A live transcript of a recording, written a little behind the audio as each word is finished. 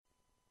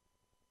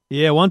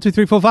Yeah, 1, 2,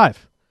 3, 4,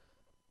 5.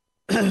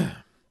 Thank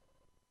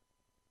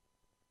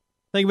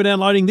you for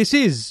downloading. This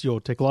is Your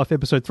Tech Life,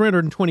 episode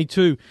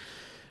 322,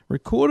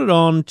 recorded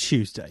on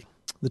Tuesday,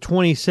 the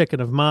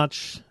 22nd of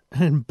March.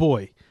 And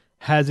boy,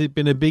 has it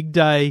been a big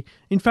day.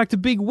 In fact, a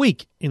big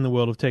week in the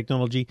world of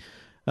technology.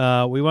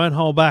 We won't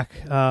hold back.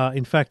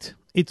 In fact,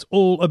 it's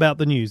all about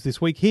the news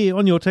this week here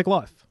on Your Tech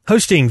Life.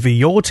 Hosting for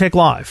Your Tech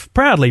Life,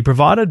 proudly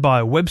provided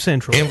by Web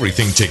Central.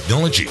 Everything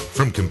technology,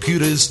 from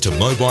computers to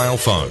mobile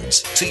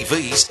phones,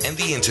 TVs and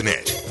the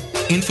internet.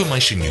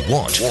 Information you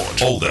want,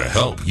 all the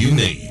help you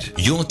need.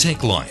 Your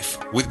Tech Life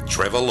with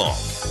Trevor Long.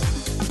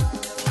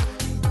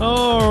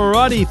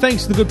 Alrighty,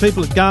 thanks to the good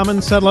people at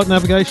Garmin, Satellite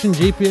Navigation,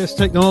 GPS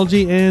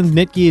Technology and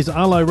Netgear's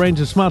Arlo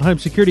range of smart home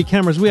security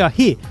cameras. We are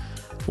here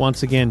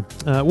once again,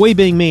 we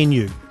being me and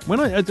you. When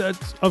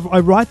I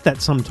write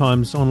that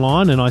sometimes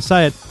online and I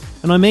say it,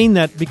 and I mean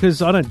that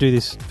because I don't do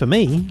this for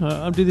me.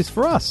 I do this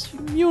for us,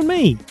 you and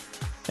me.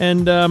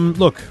 And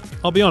look,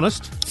 I'll be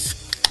honest.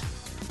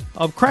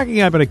 I'm cracking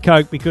open a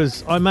Coke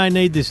because I may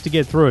need this to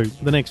get through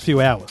the next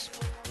few hours.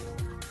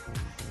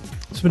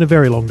 It's been a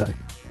very long day.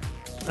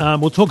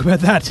 We'll talk about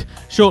that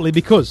shortly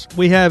because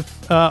we have.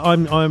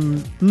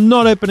 I'm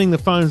not opening the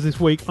phones this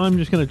week. I'm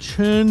just going to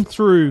churn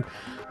through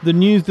the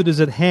news that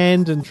is at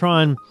hand and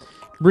try and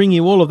bring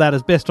you all of that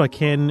as best I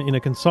can in a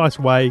concise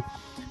way,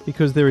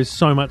 because there is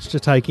so much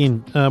to take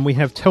in. We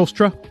have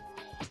Telstra.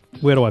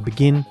 Where do I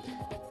begin?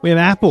 We have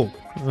Apple.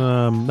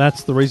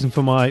 That's the reason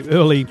for my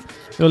early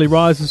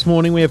rise this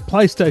morning. We have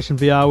PlayStation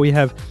VR. We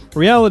have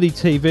reality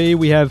TV.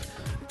 We have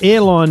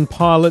airline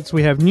pilots.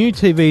 We have new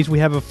TVs. We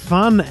have a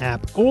fun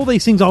app. All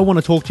these things I want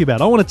to talk to you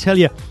about. I want to tell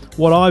you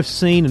what I've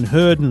seen and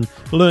heard and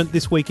learnt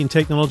this week in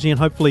technology, and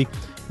hopefully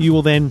you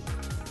will then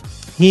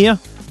hear,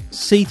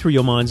 see through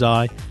your mind's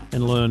eye,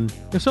 and learn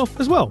yourself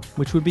as well,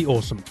 which would be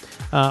awesome.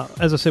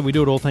 As I said, we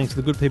do it all thanks to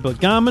the good people at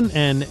Garmin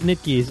and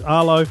Netgear's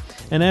Arlo.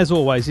 And as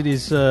always, it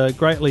is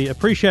greatly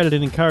appreciated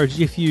and encouraged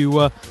if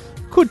you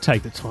could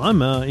take the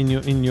time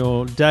in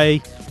your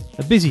day,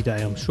 a busy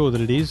day, I'm sure that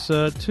it is,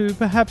 to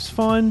perhaps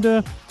find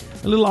a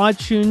little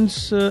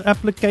iTunes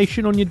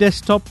application on your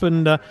desktop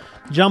and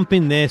jump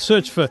in there,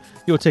 search for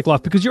Your Tech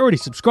Life, because you're already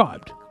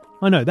subscribed.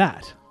 I know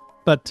that.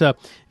 But if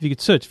you could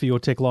search for Your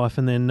Tech Life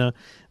and then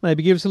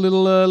maybe give us a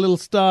little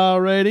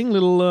star rating,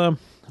 little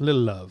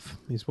love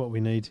is what we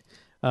need.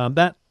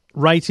 That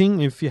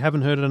rating, if you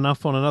haven't heard it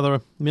enough on another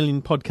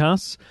million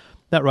podcasts,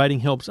 that rating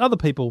helps other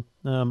people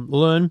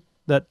learn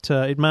that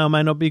it may or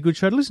may not be a good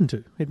show to listen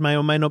to. It may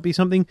or may not be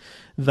something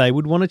they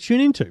would want to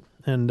tune into.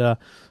 And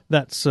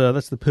that's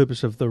the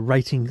purpose of the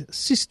rating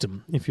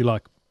system, if you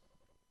like.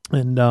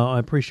 And I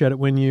appreciate it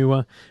when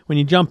you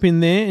jump in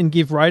there and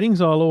give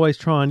ratings. I'll always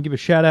try and give a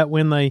shout out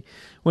when they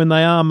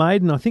are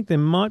made, and I think there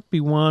might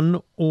be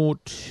one or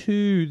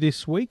two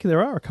this week.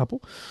 There are a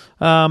couple.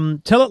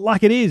 Tell It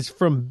Like It Is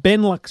from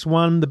Benlux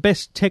One, the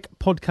best tech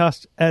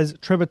podcast as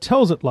Trevor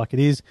tells it like it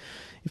is.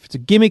 If it's a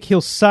gimmick, he'll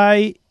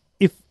say.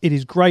 If it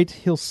is great,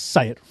 he'll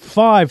say it.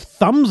 5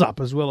 thumbs up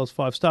as well as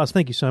 5 stars.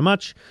 Thank you so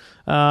much.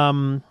 I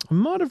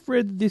might have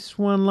read this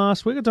one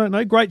last week. I don't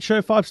know. Great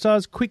show, 5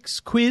 stars. Quick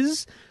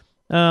quiz.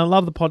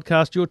 Love the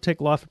podcast, Your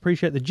Tech Life.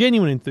 Appreciate the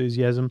genuine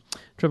enthusiasm.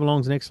 Trevor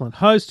Long's an excellent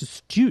host.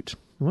 Astute.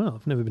 Well,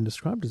 I've never been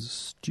described as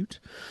astute.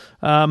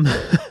 And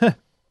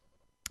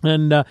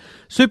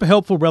super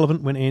helpful,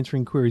 relevant when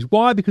answering queries.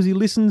 Why? Because he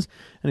listens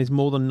and is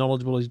more than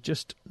knowledgeable. He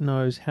just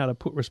knows how to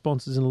put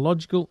responses in a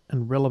logical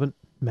and relevant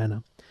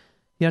manner.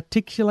 He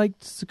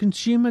articulates the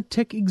consumer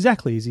tech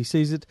exactly as he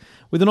sees it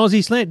with an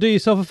Aussie slant. Do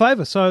yourself a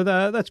favour. So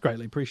that's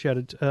greatly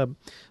appreciated to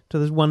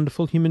those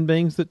wonderful human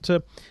beings that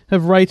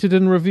have rated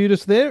and reviewed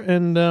us there.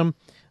 And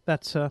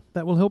that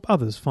will help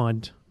others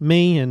find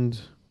me and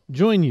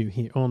join you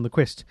here on the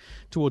quest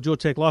towards Your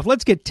Tech Life.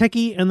 Let's get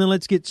techie and then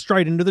let's get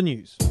straight into the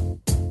news.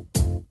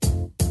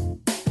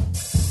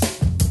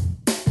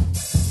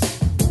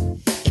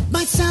 It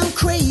might sound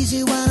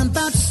crazy what I'm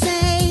about to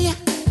say.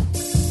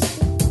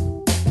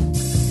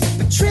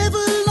 Trevor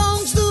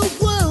Long's the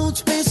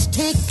world's best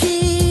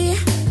techie.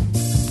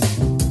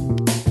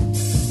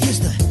 He's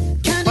the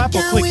kind of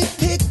guy we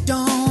picked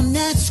on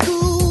at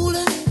school.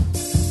 And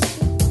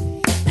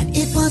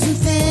it wasn't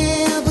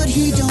fair, but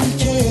he don't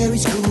care.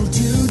 He's cool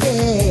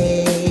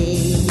today.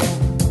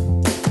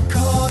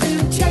 Call him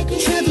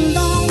techie. Trevor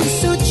Long is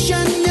such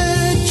a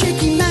nerd. Check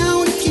him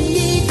out if you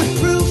need the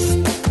proof.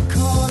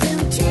 Call him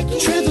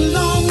techie. Trevor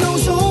Long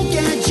knows all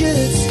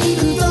gadgets,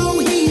 even though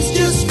he's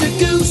just a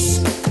goose.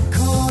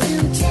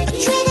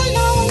 Trevor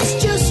Long is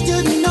just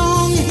a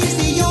nong. He's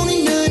the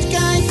only nerd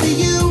guy for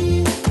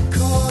you.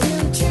 Call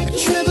him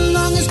techie. Trevor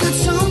Long has got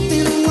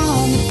something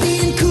wrong.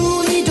 Being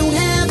cool, he don't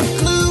have a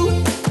clue.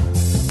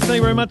 Thank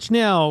you very much.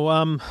 Now,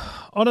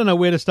 I don't know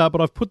where to start,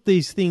 but I've put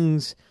these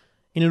things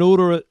in an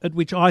order at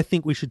which I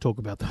think we should talk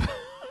about them.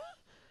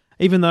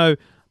 Even though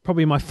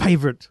probably my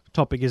favourite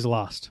topic is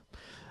last.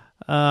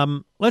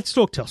 Let's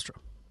talk Telstra.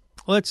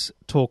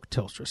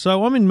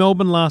 So I'm in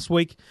Melbourne last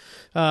week.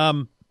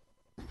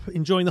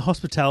 Enjoying the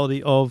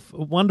hospitality of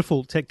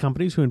wonderful tech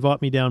companies who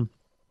invite me down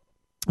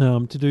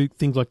to do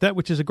things like that,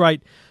 which is a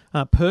great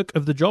perk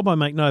of the job. I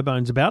make no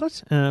bones about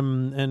it,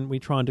 and we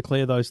try and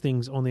declare those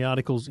things on the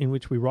articles in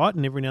which we write,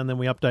 and every now and then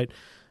we update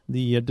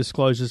the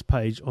disclosures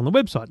page on the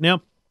website.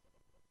 Now,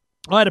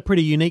 I had a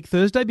pretty unique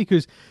Thursday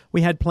because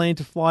we had planned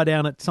to fly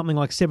down at something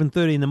like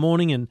 7:30 in the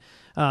morning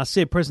and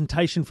see a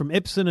presentation from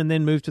Epson and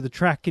then move to the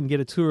track and get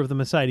a tour of the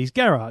Mercedes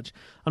garage.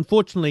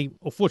 Unfortunately,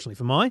 or fortunately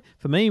for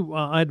me,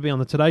 I had to be on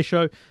the Today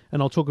Show,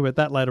 and I'll talk about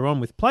that later on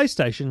with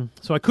PlayStation,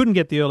 so I couldn't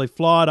get the early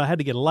flight. I had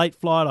to get a late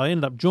flight. I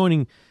ended up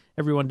joining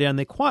everyone down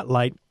there quite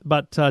late,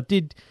 but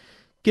did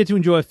get to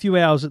enjoy a few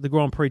hours at the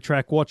Grand Prix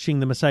track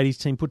watching the Mercedes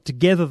team put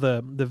together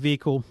the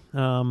vehicle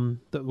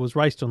that was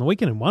raced on the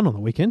weekend and won on the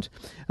weekend.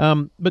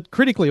 But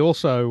critically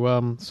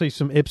also see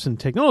some Epson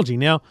technology.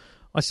 Now,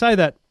 I say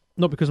that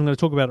not because I'm going to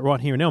talk about it right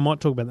here and now. I might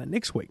talk about that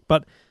next week.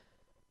 But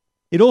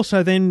it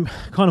also then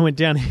kind of went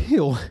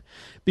downhill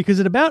because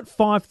at about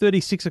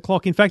 5:30, 6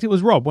 o'clock, in fact, it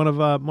was Rob, one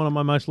of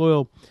my most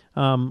loyal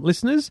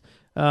listeners,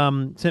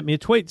 sent me a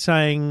tweet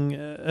saying,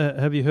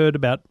 have you heard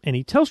about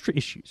any Telstra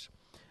issues?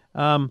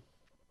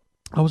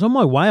 I was on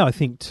my way, I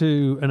think,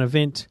 to an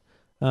event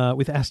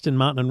with Aston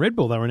Martin and Red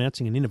Bull. They were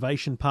announcing an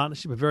innovation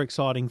partnership, a very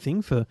exciting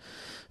thing for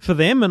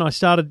them. And I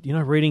started,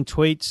 reading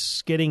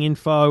tweets, getting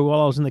info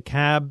while I was in the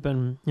cab,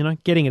 and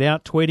getting it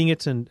out, tweeting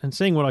it, and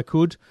seeing what I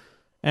could.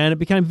 And it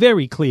became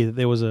very clear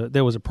that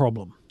there was a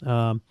problem.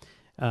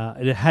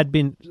 It had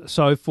been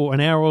so for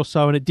an hour or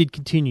so, and it did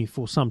continue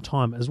for some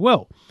time as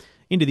well.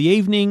 Into the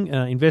evening,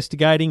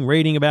 investigating,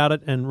 reading about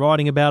it, and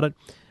writing about it.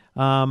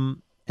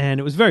 And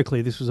it was very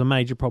clear this was a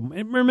major problem.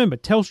 And remember,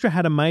 Telstra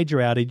had a major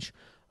outage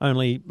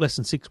only less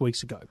than 6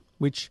 weeks ago,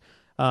 which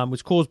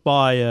was caused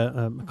by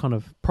a kind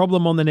of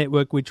problem on the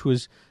network, which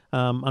was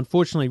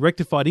unfortunately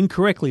rectified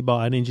incorrectly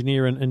by an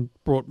engineer and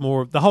brought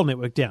more of the whole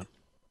network down.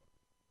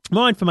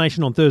 My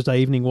information on Thursday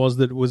evening was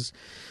that it was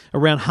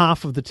around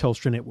half of the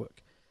Telstra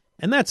network.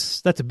 And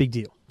that's a big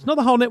deal. It's not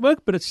the whole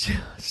network, but it's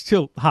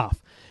still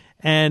half.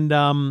 And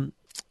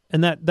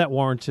that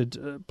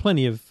warranted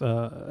plenty of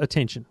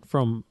attention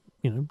from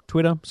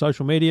Twitter,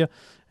 social media,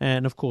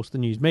 and of course the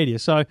news media.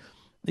 So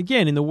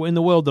again, in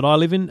the world that I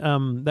live in,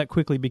 that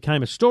quickly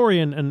became a story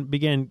and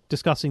began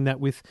discussing that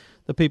with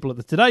the people at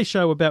the Today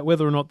Show about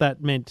whether or not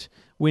that meant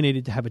we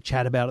needed to have a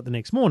chat about it the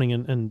next morning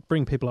and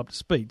bring people up to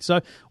speed.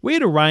 So we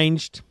had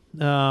arranged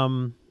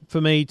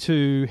for me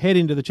to head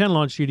into the Channel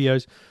 9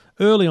 studios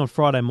early on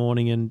Friday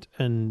morning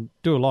and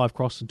do a live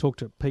cross and talk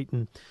to Pete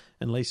and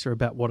Lisa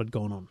about what had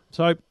gone on.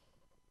 So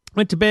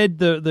went to bed.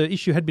 The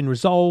issue had been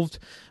resolved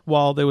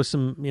while there was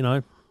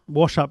some,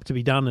 wash up to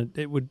be done, and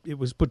it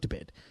was put to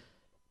bed.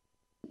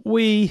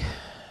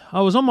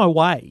 I was on my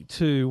way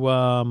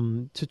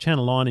to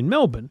Channel 9 in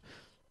Melbourne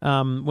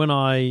when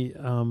I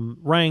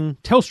rang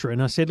Telstra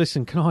and I said,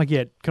 "Listen, can I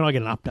get an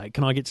update?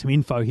 Can I get some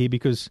info here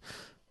because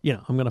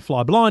I'm going to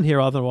fly blind here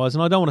otherwise,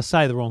 and I don't want to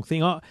say the wrong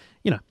thing. I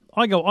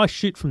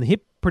shoot from the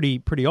hip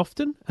pretty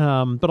often,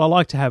 but I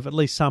like to have at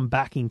least some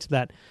backing to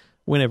that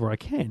whenever I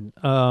can."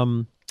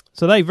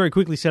 So they very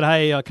quickly said,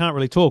 "Hey, I can't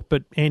really talk,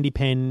 but Andy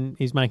Penn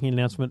is making an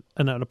announcement,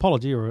 an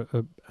apology or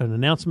an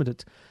announcement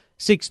at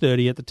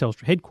 6:30 at the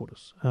Telstra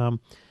headquarters."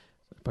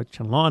 Spoke to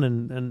Channel 9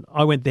 and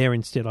I went there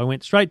instead. I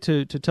went straight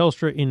to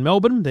Telstra in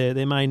Melbourne, their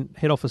main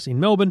head office in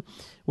Melbourne,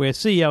 where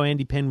CEO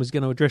Andy Penn was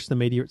going to address the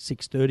media at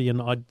 6:30,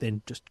 and I'd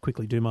then just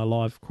quickly do my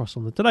live cross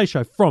on the Today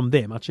Show from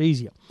there, much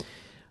easier.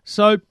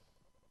 So,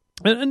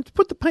 and to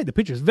paint the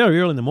picture, it's very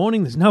early in the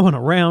morning. There's no one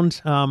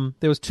around.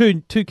 There was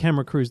two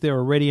camera crews there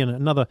already, and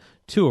another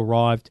two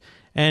arrived.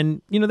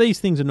 And, these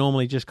things are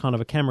normally just kind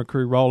of a camera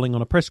crew rolling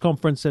on a press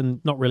conference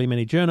and not really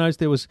many journos.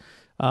 There was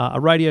a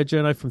radio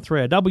journo from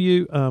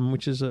 3AW,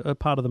 which is a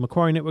part of the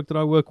Macquarie network that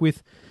I work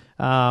with.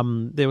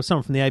 There was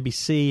someone from the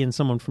ABC and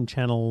someone from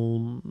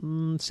Channel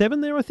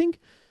 7 there, I think.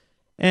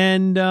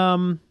 And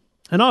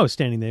I was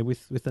standing there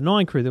with the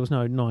 9 crew. There was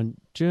no 9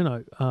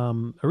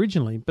 journo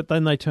originally, but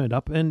then they turned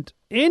up. And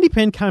Andy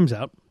Penn comes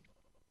out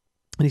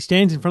and he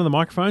stands in front of the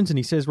microphones and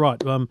he says,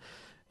 "Right, I want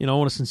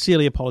to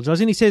sincerely apologise."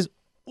 And he says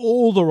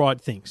all the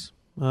right things.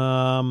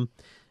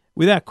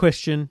 Without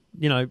question,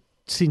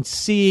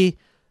 sincere,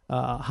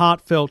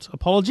 heartfelt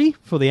apology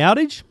for the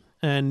outage,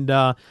 and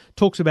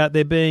talks about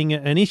there being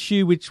an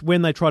issue which,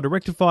 when they tried to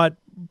rectify it,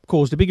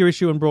 caused a bigger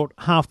issue and brought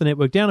half the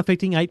network down,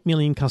 affecting 8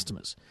 million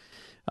customers.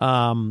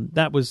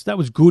 That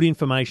was good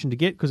information to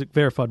get because it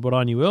verified what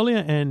I knew earlier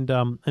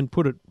and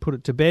put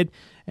it to bed.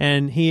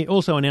 And he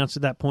also announced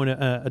at that point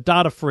a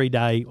data-free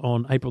day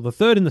on April the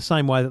 3rd, in the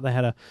same way that they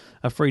had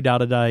a free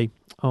data day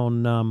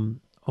on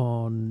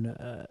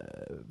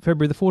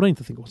February the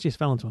 14th, I think it was. Yes,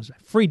 Valentine's Day.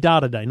 Free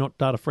data day, not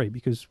data-free,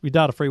 because we're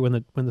data-free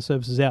when the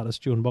service is out, as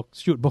Stuart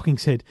Bocking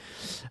said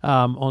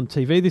on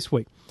TV this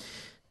week.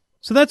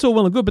 So that's all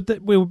well and good,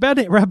 but we were about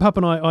to wrap up,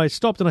 and I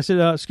stopped and I said,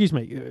 "Excuse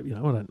me, I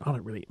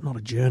don't really, I'm not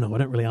a journo, I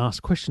don't really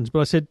ask questions." But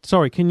I said,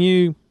 "Sorry, can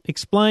you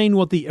explain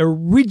what the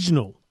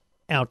original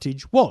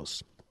outage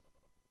was?"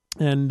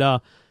 And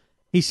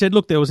he said,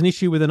 "Look, there was an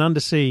issue with an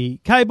undersea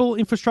cable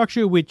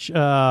infrastructure which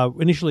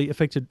initially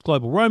affected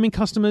global roaming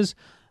customers.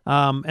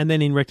 And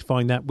then in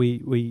rectifying that,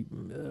 we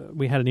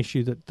had an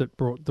issue that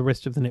brought the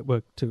rest of the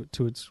network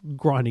to its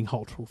grinding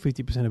halt, or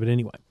 50% of it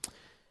anyway.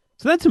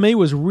 So that to me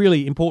was a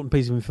really important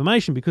piece of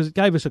information because it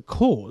gave us a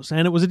cause,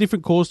 and it was a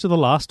different cause to the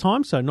last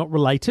time, so not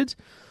related.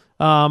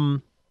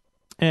 And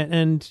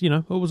you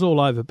know, it was all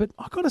over. But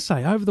I got to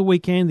say, over the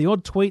weekend, the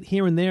odd tweet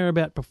here and there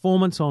about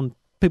performance on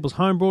people's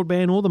home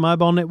broadband or the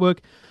mobile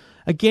network.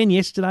 Again,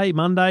 yesterday,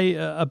 Monday,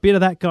 a bit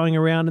of that going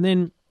around. And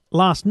then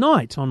last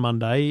night on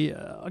Monday,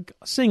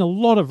 seeing a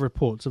lot of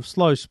reports of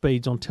slow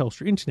speeds on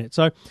Telstra Internet.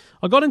 So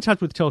I got in touch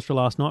with Telstra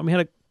last night and we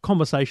had a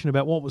conversation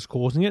about what was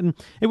causing it. And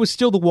it was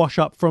still the wash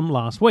up from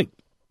last week,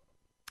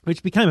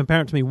 which became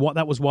apparent to me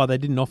that was why they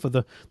didn't offer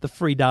the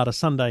free data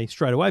Sunday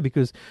straight away,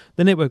 because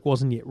the network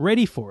wasn't yet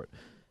ready for it.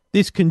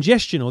 This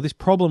congestion or this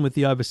problem with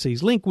the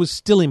overseas link was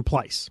still in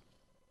place.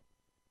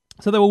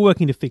 So they were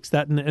working to fix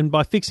that, and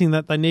by fixing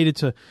that, they needed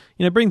to,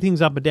 bring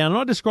things up and down. And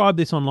I described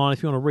this online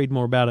if you want to read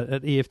more about it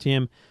at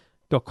EFTM.com.au.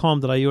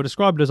 I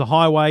described it as a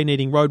highway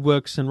needing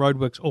roadworks, and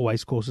roadworks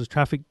always causes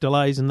traffic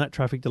delays, and that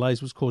traffic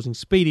delays was causing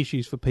speed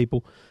issues for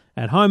people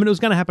at home, and it was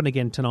going to happen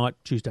again tonight,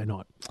 Tuesday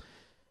night.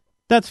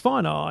 That's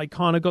fine. I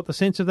kind of got the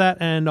sense of that,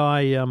 and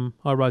I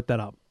wrote that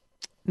up.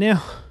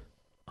 Now,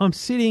 I'm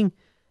sitting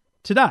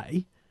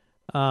today,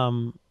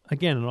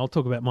 again, and I'll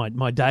talk about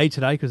my day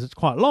today because it's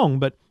quite long,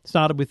 but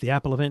started with the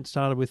Apple event,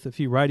 started with a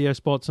few radio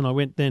spots, and I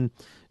went then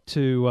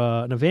to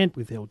an event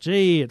with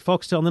LG at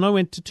Foxtel, and then I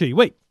went to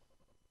 2UE.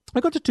 I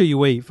got to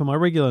 2UE for my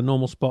regular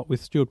normal spot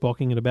with Stuart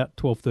Bocking at about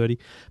 12:30,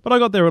 but I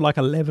got there at like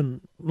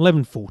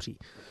 11:40.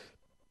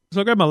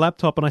 So I grabbed my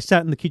laptop and I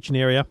sat in the kitchen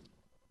area,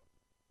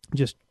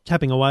 just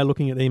tapping away,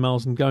 looking at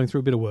emails and going through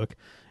a bit of work.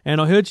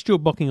 And I heard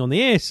Stuart Bocking on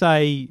the air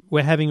say,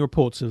 we're having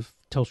reports of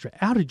Telstra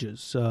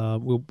outages.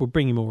 We'll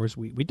bring you more as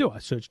we do. I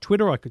searched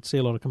Twitter. I could see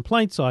a lot of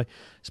complaints. I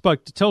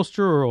spoke to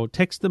Telstra or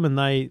text them, and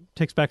they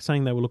text back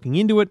saying they were looking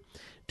into it.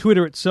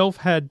 Twitter itself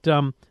had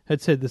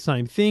said the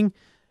same thing.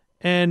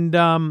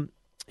 And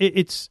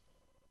it's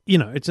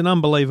an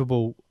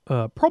unbelievable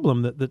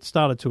problem that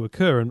started to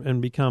occur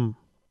and become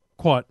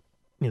quite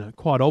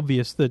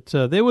obvious that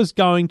there was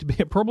going to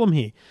be a problem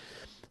here.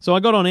 So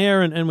I got on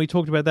air and we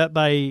talked about that.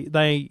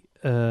 They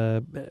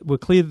were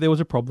clear that there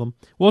was a problem.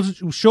 Well,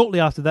 shortly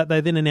after that,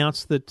 they then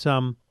announced that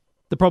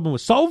the problem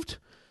was solved.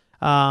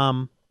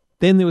 Then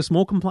there was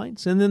more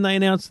complaints, and then they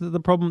announced that the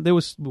problem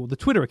the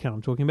Twitter account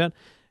I'm talking about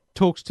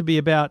talks to be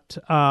about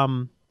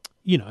a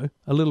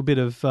little bit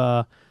of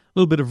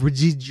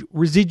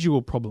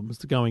residual problems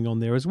going on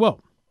there as well.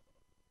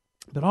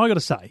 But I got to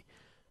say,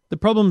 the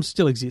problems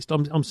still exist.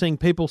 I'm seeing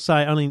people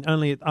say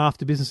only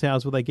after business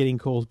hours were they getting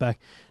calls back.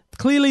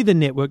 Clearly, the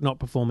network not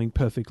performing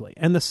perfectly.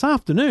 And this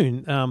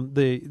afternoon,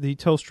 the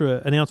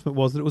Telstra announcement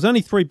was that it was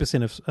only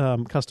 3%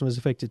 of customers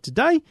affected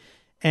today,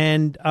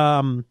 and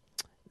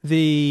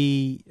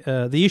the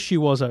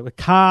issue was a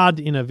card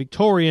in a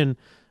Victorian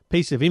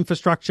piece of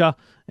infrastructure,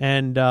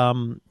 and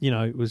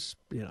it was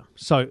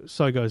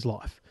so goes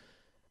life.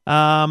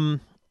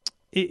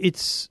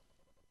 It's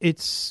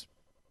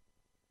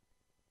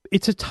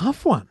a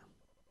tough one.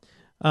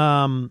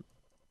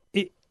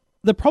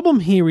 The problem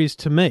here is,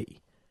 to me,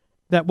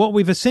 that what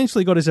we've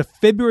essentially got is a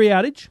February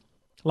outage,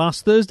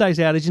 last Thursday's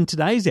outage and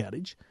today's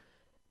outage,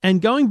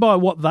 and going by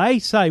what they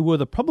say were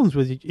the problems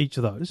with each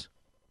of those,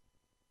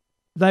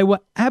 they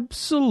were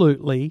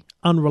absolutely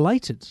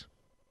unrelated.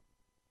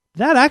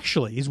 That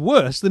actually is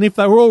worse than if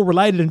they were all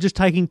related and just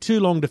taking too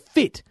long to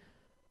fit.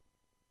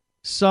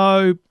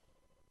 So,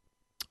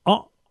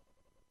 I'm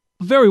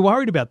very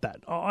worried about that.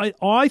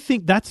 I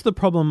think that's the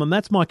problem, and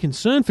that's my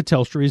concern for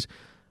Telstra is,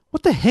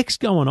 what the heck's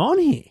going on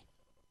here?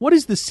 What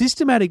is the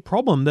systematic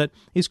problem that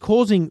is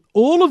causing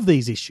all of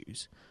these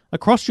issues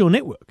across your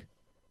network?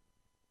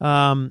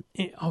 I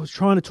was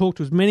trying to talk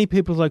to as many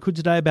people as I could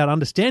today about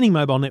understanding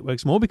mobile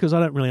networks more, because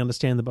I don't really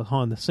understand the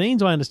behind the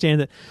scenes. I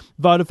understand that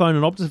Vodafone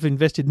and Optus have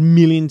invested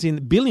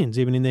billions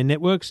even in their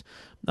networks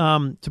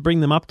to bring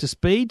them up to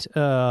speed,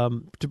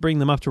 to bring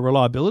them up to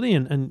reliability.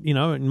 And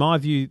in my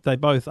view, they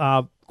both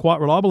are quite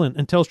reliable,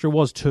 and Telstra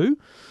was too.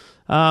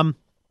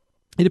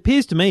 It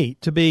appears to me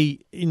to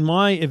be, in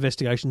my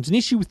investigations, an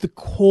issue with the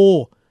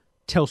core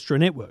Telstra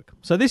network.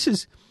 So this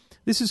is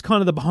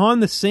kind of the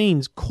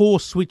behind-the-scenes core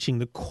switching,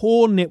 the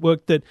core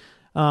network that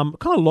kind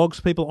of logs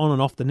people on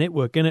and off the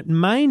network, and it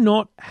may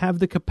not have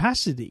the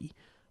capacity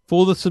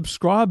for the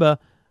subscriber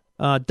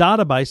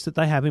database that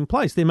they have in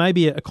place. There may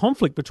be a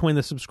conflict between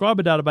the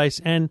subscriber database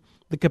and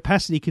the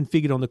capacity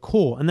configured on the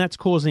core, and that's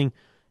causing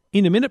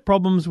intermittent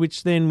problems,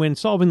 which then, when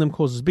solving them,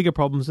 causes bigger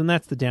problems, and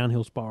that's the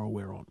downhill spiral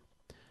we're on.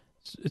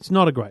 It's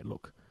not a great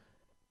look.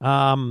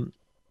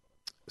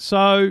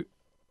 So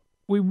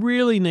we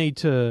really need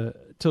to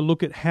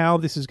look at how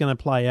this is going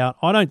to play out.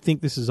 I don't think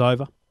this is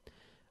over.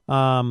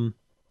 I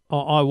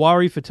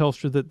worry for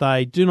Telstra that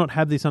they do not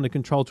have this under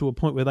control to a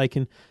point where they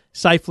can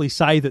safely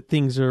say that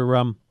things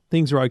are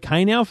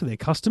okay now for their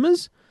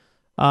customers.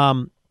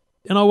 And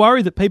I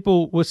worry that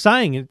people were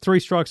saying 3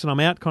 strikes and I'm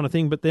out kind of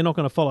thing, but they're not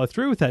going to follow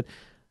through with that.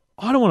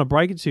 I don't want to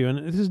break it to you,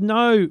 and there's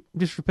no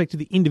disrespect to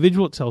the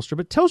individual at Telstra,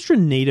 but Telstra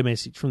need a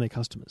message from their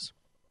customers.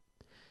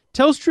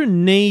 Telstra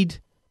need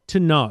to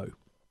know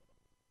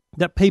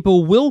that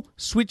people will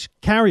switch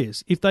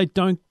carriers if they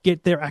don't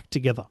get their act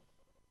together.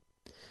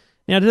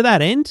 Now, to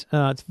that end,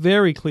 it's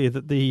very clear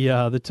that the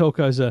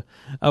telcos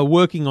are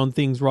working on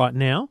things right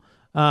now.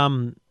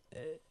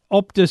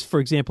 Optus, for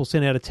example,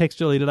 sent out a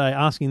text earlier today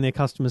asking their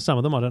customers, some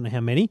of them, I don't know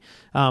how many,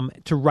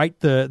 to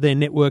rate their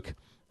network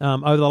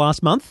over the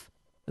last month.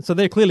 So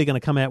they're clearly going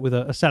to come out with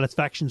a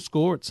satisfaction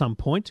score at some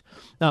point.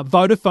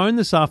 Vodafone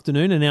this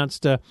afternoon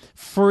announced a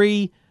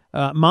free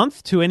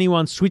month to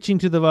anyone switching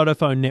to the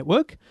Vodafone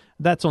network.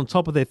 That's on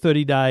top of their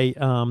 30-day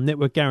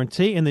network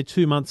guarantee and their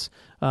 2 months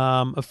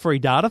of free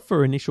data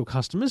for initial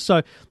customers.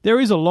 So there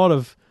is a lot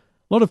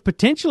of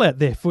potential out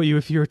there for you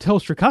if you're a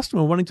Telstra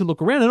customer wanting to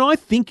look around, and I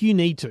think you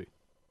need to.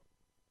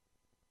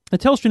 The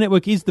Telstra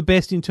network is the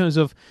best in terms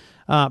of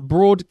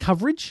broad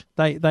coverage.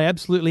 They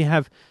absolutely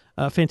have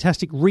a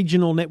fantastic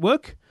regional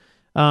network.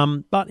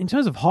 But in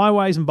terms of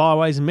highways and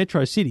byways and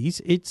metro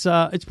cities, it's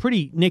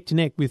pretty neck to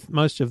neck with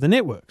most of the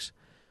networks.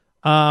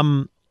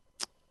 The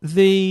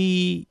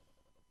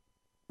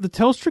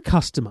Telstra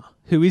customer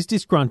who is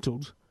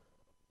disgruntled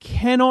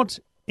cannot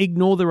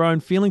ignore their own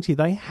feelings here.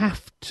 They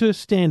have to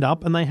stand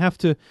up and they have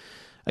to,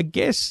 I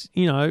guess,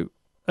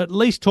 at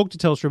least talk to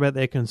Telstra about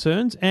their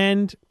concerns.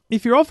 And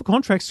if you're off a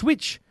contract,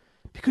 switch.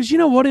 Because you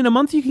know what? In a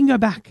month you can go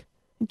back.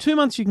 In 2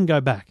 months you can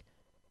go back.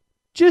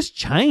 Just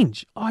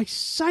change. I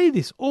say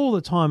this all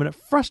the time and it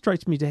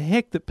frustrates me to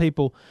heck that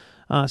people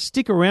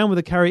stick around with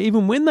a carrier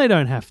even when they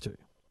don't have to.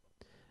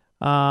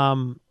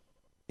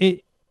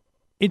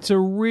 It's a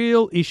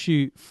real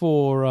issue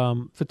for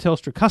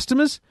Telstra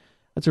customers.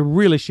 It's a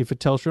real issue for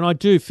Telstra, and I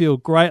do feel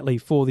greatly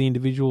for the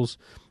individuals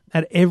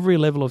at every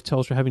level of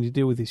Telstra having to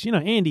deal with this.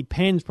 Andy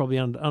Penn's probably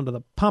under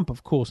the pump,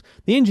 of course.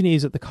 The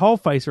engineers at the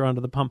coalface are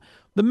under the pump.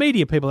 The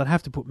media people that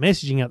have to put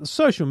messaging out, the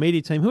social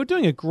media team, who are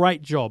doing a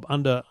great job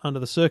under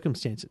the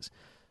circumstances.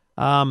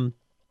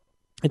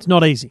 It's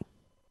not easy.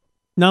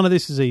 None of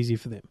this is easy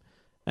for them,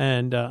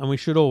 and we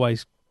should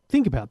always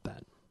think about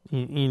that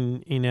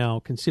in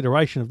our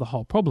consideration of the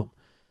whole problem.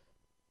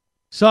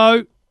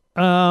 So,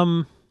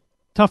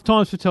 tough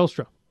times for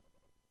Telstra.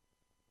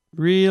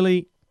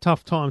 Really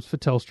tough times for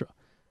Telstra.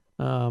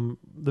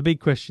 The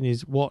big question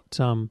is what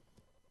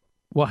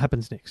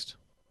happens next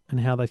and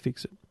how they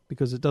fix it,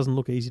 because it doesn't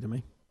look easy to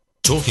me.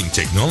 Talking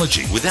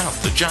technology without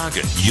the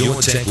jargon.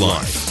 Your Tech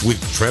Life with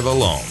Trevor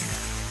Long.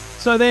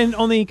 So then,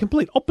 on the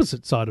complete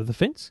opposite side of the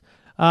fence,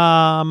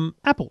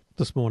 Apple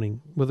this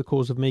morning were the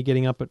cause of me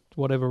getting up at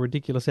whatever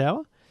ridiculous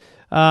hour.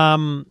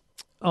 And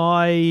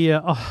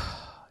I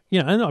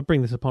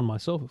bring this upon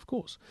myself, of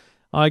course.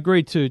 I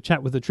agreed to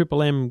chat with the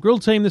Triple M grill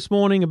team this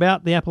morning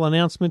about the Apple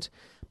announcement,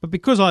 but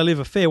because I live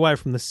a fair way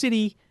from the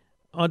city,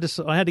 I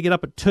had to get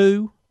up at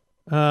 2.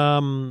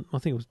 I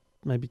think it was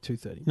maybe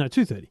 2:30. No,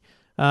 2:30.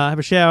 Have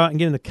a shower and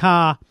get in the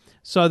car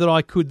so that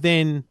I could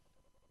then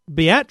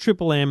be at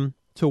Triple M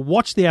to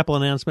watch the Apple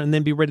announcement and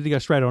then be ready to go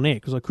straight on air,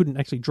 because I couldn't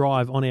actually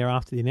drive on air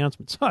after the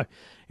announcement. So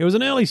it was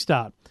an early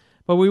start.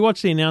 But we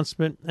watched the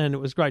announcement, and it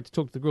was great to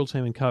talk to the grill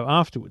team and co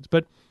afterwards.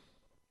 But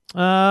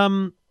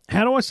how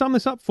do I sum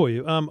this up for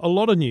you? A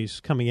lot of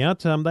news coming out.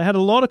 They had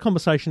a lot of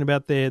conversation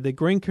about their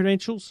green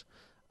credentials,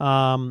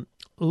 a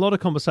lot of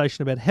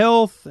conversation about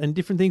health and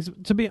different things.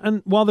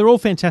 And while they're all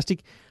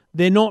fantastic,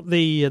 they're not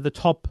the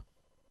top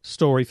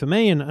story for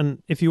me.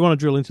 And if you want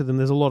to drill into them,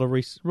 there's a lot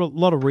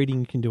of reading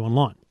you can do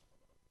online.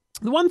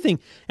 The one thing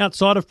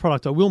outside of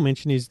product I will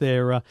mention is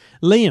their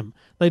Liam.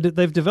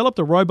 They've developed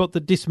a robot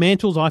that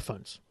dismantles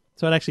iPhones.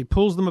 So it actually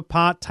pulls them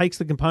apart, takes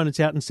the components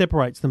out, and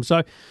separates them.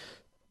 So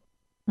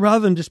rather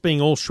than just being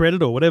all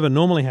shredded or whatever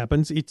normally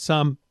happens, it's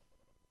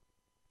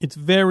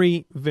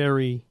very,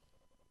 very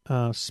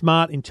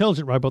smart,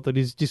 intelligent robot that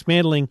is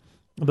dismantling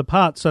the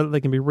parts so that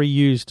they can be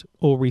reused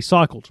or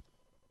recycled.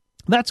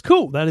 That's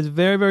cool. That is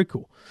very, very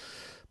cool.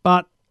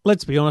 But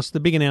let's be honest, the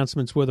big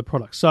announcements were the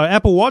products. So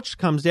Apple Watch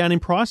comes down in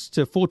price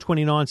to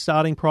 $429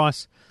 starting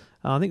price.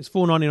 I think it's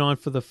 $499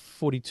 for the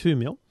 42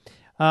 mil.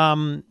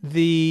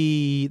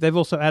 They've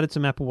also added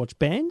some Apple Watch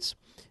bands.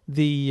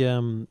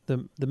 The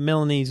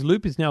Milanese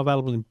loop is now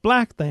available in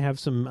black. They have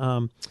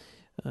some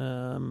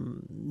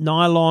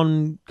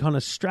nylon kind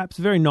of straps,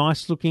 very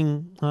nice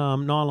looking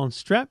nylon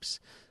straps.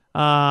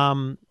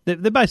 They're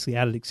basically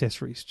added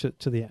accessories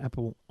to the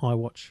Apple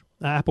Watch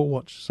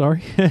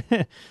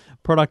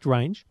product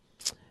range.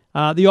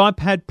 The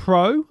iPad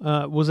Pro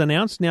was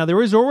announced. Now, there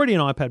is already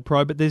an iPad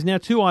Pro, but there's now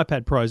two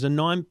iPad Pros, a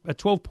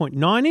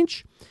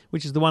 12.9-inch,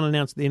 which is the one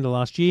announced at the end of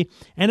last year,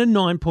 and a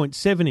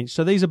 9.7-inch.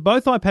 So these are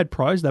both iPad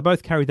Pros. They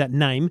both carry that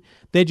name.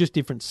 They're just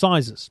different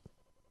sizes.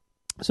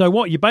 So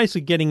what you're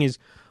basically getting is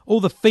all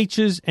the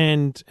features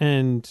and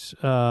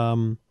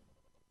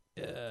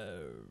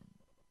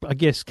I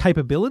guess,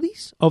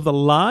 capabilities of the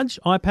large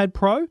iPad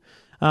Pro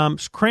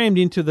crammed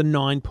into the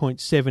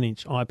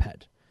 9.7-inch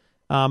iPad.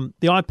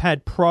 The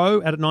iPad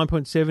Pro at a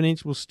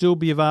 9.7-inch will still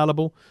be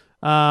available.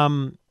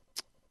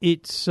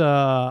 It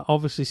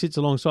obviously sits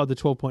alongside the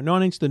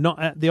 12.9-inch. The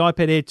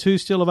iPad Air 2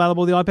 is still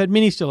available. The iPad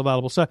Mini is still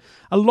available. So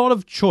a lot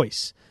of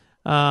choice.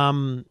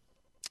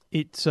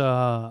 It's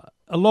a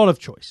a lot of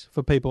choice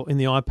for people in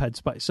the iPad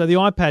space. So the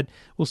iPad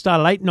will start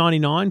at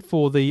 $899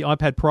 for the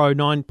iPad Pro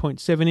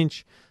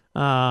 9.7-inch,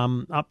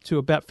 up to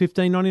about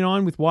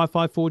 $1599 with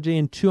Wi-Fi, 4G,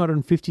 and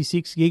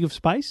 256 gig of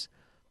space.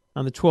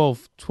 And the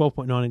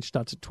 12.9-inch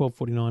starts at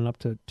 $1,249, up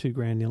to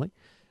 $2,000 nearly.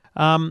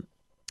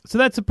 So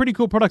that's a pretty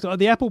cool product.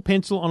 The Apple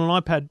Pencil on an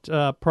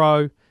iPad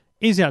Pro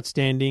is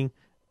outstanding.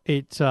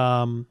 It's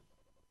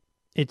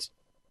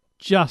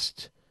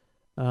just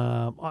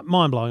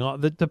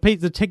mind-blowing.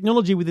 The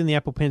technology within the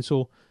Apple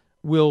Pencil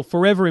will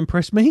forever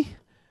impress me,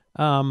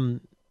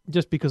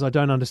 just because I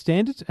don't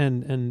understand it,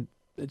 and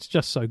it's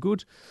just so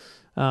good.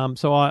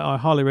 So I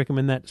highly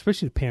recommend that,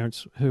 especially to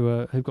parents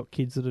who've got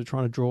kids that are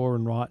trying to draw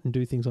and write and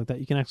do things like that.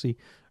 You can actually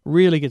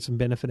really get some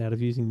benefit out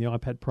of using the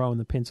iPad Pro and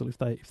the Pencil if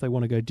they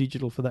want to go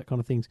digital for that kind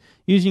of things.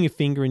 Using a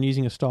finger and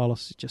using a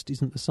stylus just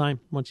isn't the same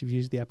once you've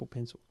used the Apple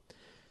Pencil.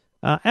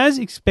 As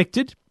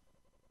expected,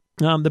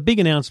 the big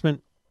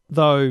announcement,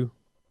 though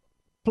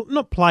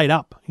not played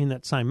up in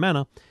that same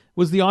manner,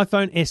 was the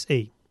iPhone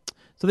SE.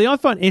 So the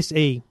iPhone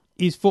SE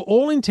is, for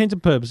all intents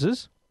and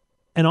purposes,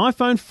 an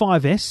iPhone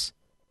 5S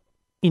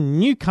in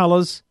new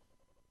colours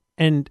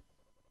and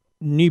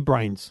new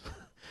brains.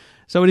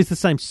 So it is the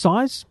same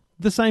size,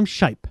 the same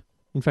shape.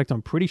 In fact,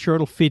 I'm pretty sure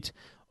it'll fit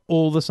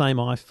all the same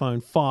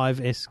iPhone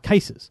 5S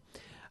cases.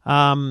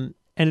 And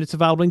it's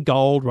available in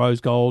gold, rose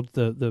gold,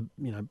 the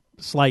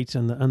slate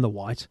and the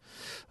white.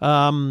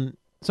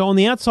 So on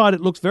the outside,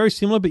 it looks very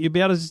similar, but you'll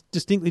be able to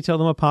distinctly tell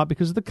them apart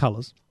because of the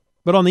colours.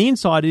 But on the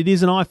inside, it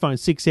is an iPhone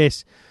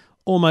 6S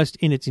almost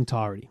in its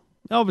entirety.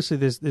 Obviously,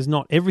 there's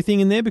not everything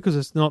in there because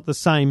it's not the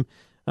same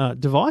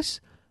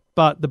device,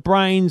 but the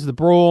brains, the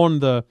brawn,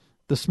 the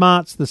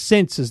smarts, the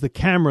sensors, the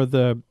camera,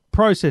 the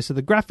processor,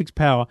 the graphics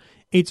power,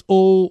 it's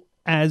all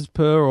as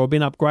per or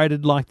been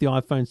upgraded like the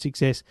iPhone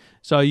 6S.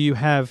 So you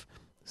have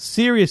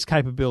serious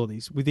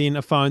capabilities within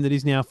a phone that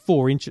is now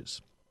 4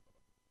 inches.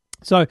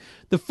 So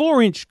the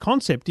 4-inch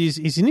concept is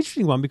an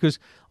interesting one because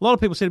a lot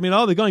of people say to me,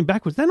 oh, they're going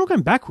backwards. They're not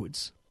going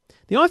backwards.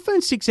 The iPhone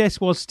 6S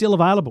was still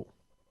available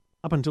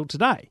up until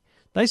today.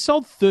 They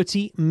sold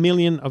 30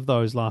 million of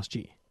those last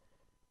year.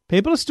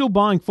 People are still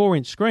buying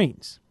 4-inch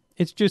screens.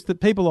 It's just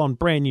that people on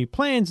brand new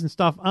plans and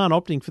stuff aren't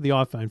opting for the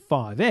iPhone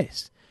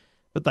 5S,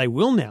 but they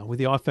will now with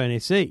the iPhone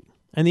SE.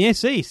 And the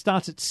SE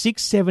starts at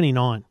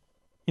 $679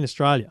 in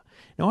Australia.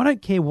 Now, I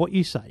don't care what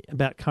you say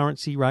about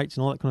currency rates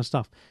and all that kind of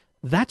stuff.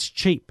 That's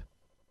cheap,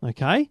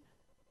 okay?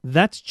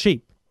 That's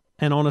cheap.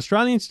 And on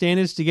Australian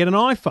standards, to get an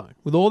iPhone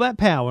with all that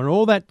power and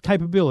all that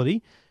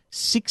capability,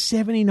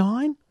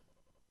 $679,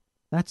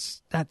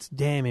 that's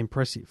damn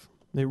impressive.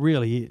 It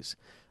really is.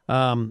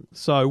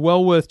 So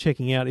well worth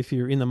checking out if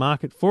you're in the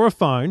market for a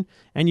phone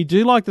and you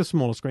do like the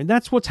smaller screen.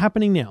 That's what's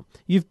happening now.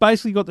 You've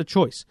basically got the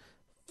choice.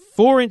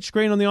 4-inch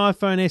screen on the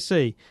iPhone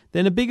SE,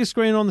 then a bigger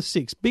screen on the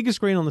 6, bigger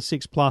screen on the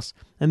 6 Plus,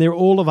 and they're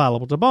all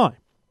available to buy.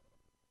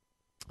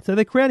 So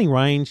they're creating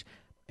range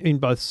in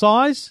both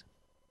size,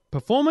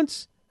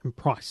 performance, and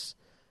price.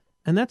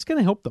 And that's going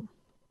to help them.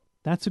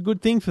 That's a good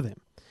thing for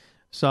them.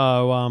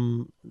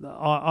 So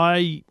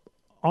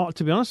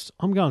to be honest,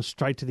 I'm going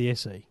straight to the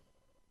SE.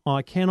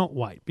 I cannot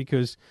wait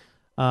because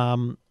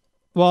while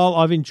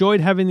I've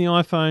enjoyed having the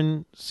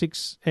iPhone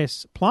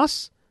 6S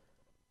Plus,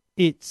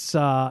 it's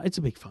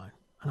a big phone,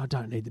 and I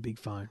don't need the big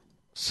phone.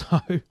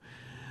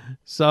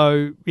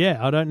 So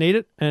yeah, I don't need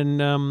it,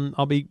 and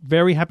I'll be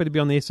very happy to be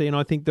on the SE, and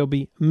I think there'll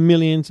be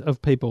millions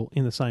of people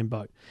in the same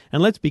boat.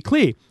 And let's be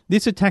clear,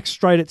 this attacks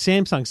straight at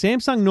Samsung.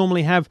 Samsung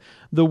normally have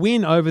the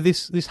win over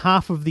this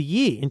half of the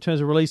year in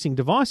terms of releasing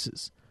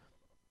devices,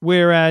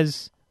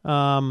 whereas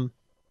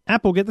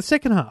Apple get the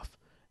second half.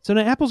 So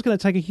now Apple's going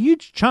to take a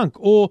huge chunk,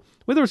 or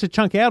whether it's a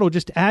chunk out or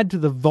just add to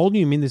the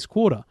volume in this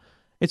quarter,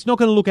 it's not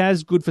going to look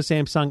as good for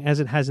Samsung as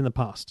it has in the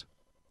past.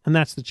 And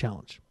that's the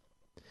challenge.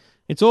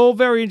 It's all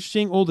very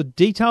interesting. All the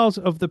details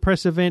of the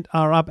press event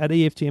are up at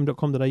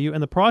EFTM.com.au,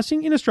 and the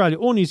pricing in Australia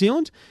or New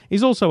Zealand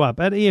is also up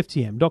at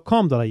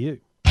EFTM.com.au.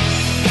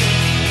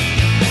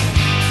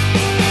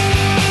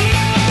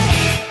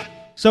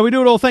 So we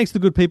do it all thanks to the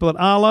good people at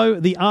Arlo.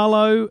 The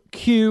Arlo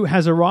Q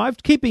has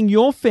arrived. Keeping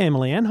your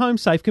family and home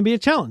safe can be a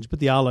challenge, but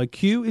the Arlo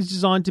Q is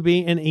designed to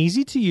be an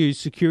easy-to-use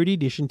security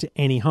addition to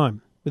any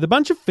home, with a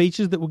bunch of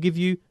features that will give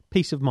you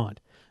peace of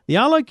mind. The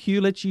Arlo Q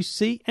lets you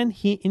see and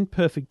hear in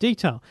perfect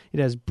detail.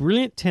 It has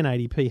brilliant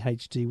 1080p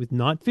HD with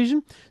night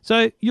vision,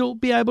 so you'll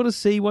be able to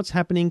see what's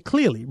happening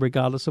clearly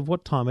regardless of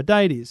what time of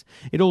day it is.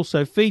 It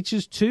also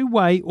features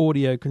two-way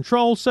audio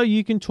control, so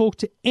you can talk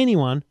to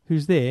anyone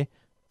who's there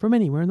from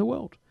anywhere in the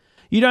world.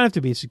 You don't have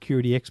to be a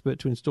security expert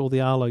to install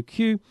the Arlo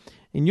Q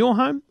in your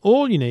home.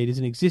 All you need is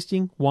an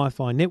existing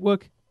Wi-Fi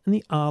network and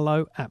the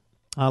Arlo app.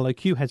 Arlo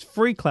Q has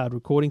free cloud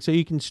recording, so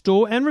you can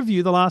store and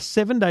review the last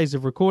 7 days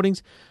of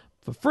recordings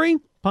for free,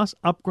 plus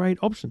upgrade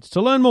options.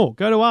 To learn more,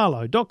 go to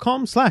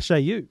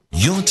arlo.com/au.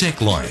 Your Tech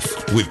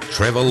Life with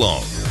Trevor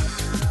Long.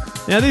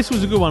 Now, this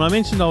was a good one. I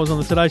mentioned I was on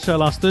the Today Show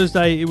last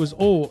Thursday. It was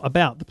all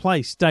about the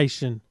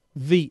PlayStation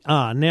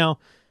VR. Now,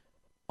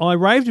 I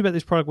raved about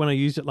this product when I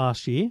used it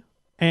last year,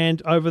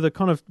 And over the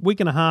kind of week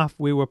and a half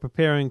we were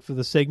preparing for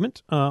the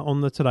segment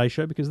on the Today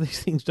Show, because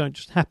these things don't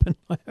just happen,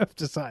 I have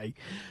to say.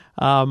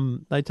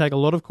 They take a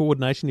lot of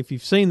coordination. If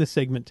you've seen the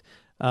segment,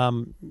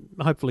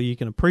 hopefully you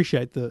can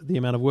appreciate the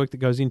amount of work that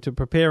goes into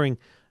preparing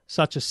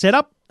such a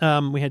setup.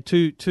 We had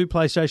two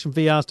PlayStation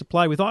VRs to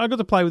play with. I got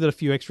to play with it a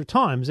few extra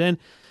times, and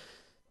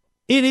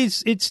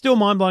it's still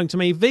mind-blowing to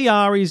me.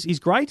 VR is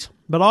great,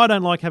 but I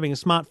don't like having a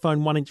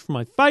smartphone 1 inch from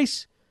my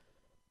face.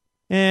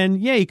 And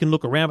yeah, you can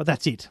look around, but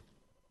that's it.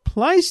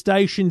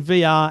 PlayStation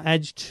VR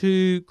adds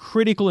 2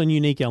 critical and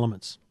unique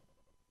elements.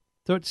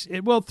 So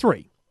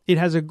three. It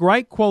has a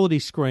great quality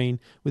screen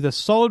with a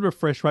solid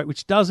refresh rate,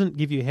 which doesn't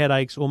give you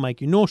headaches or make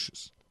you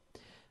nauseous.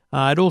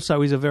 It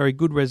also is a very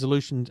good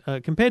resolution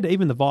compared to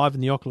even the Vive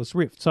and the Oculus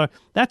Rift. So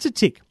that's a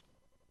tick.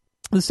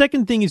 The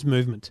second thing is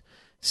movement.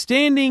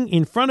 Standing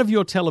in front of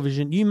your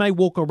television, you may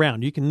walk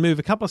around. You can move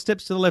a couple of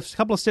steps to the left, a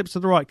couple of steps to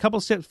the right, a couple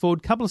of steps forward,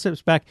 a couple of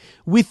steps back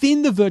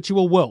within the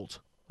virtual world.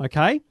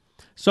 Okay?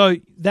 So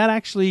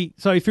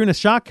if you're in a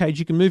shark cage,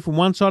 you can move from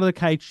one side of the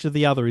cage to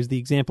the other, is the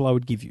example I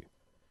would give you.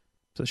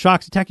 So the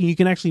shark's attacking, you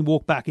can actually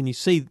walk back, and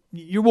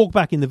you walk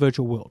back in the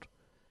virtual world.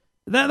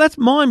 That's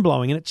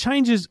mind-blowing, and it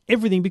changes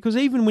everything, because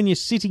even when you're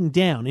sitting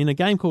down in a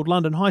game called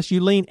London Heist, you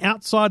lean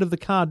outside of the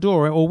car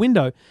door or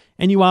window,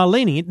 and you are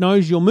leaning. It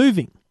knows you're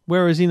moving.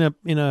 Whereas in a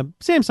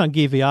Samsung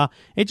Gear VR,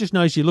 it just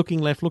knows you're looking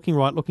left, looking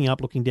right, looking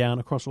up, looking down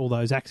across all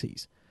those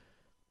axes.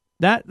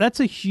 That's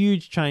a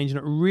huge change, and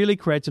it really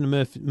creates an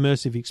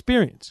immersive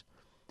experience.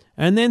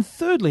 And then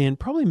thirdly, and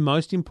probably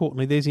most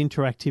importantly, there's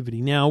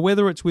interactivity. Now,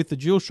 whether it's with the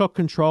DualShock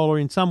controller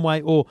in some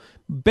way, or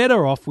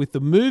better off with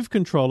the Move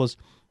controllers,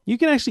 you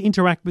can actually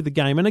interact with the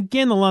game. And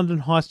again, the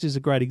London Heist is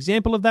a great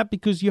example of that,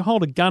 because you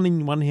hold a gun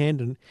in one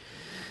hand and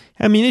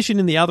ammunition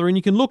in the other, and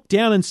you can look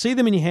down and see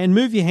them in your hand,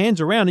 move your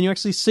hands around, and you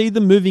actually see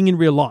them moving in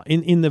real life,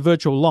 in the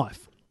virtual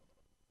life.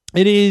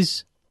 It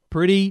is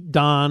pretty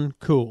darn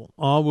cool,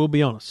 I will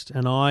be honest,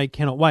 and I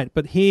cannot wait.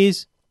 But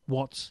here's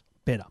what's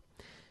better.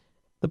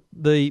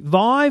 The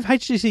Vive,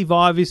 HTC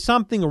Vive, is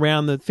something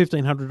around the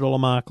 $1,500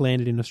 mark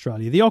landed in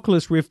Australia. The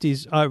Oculus Rift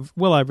is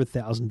well over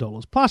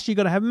 $1,000. Plus, you've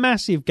got to have a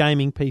massive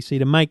gaming PC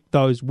to make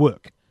those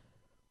work.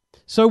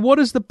 So what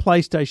does the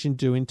PlayStation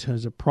do in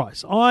terms of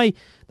price?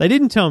 They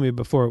didn't tell me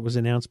before it was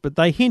announced, but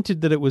they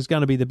hinted that it was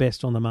going to be the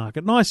best on the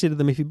market. And I said to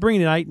them, if you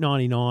bring it at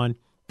 $899,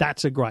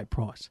 that's a great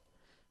price.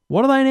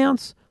 What do they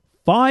announce?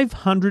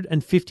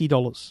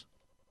 $550.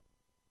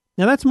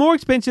 Now, that's more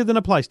expensive than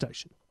a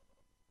PlayStation.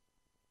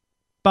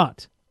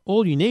 But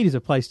all you need is a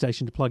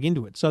PlayStation to plug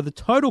into it. So the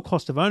total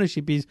cost of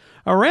ownership is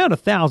around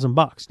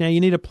 $1,000. Now,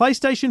 you need a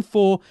PlayStation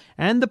 4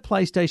 and the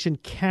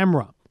PlayStation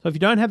camera. So if you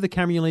don't have the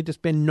camera, you'll need to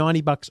spend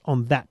 $90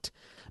 on that.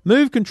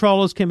 Move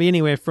controllers can be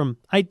anywhere from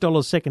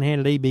 $8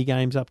 second-hand at EB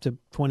Games up to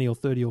 $20 or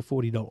 $30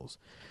 or $40.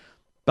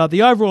 But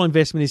the overall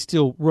investment is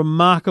still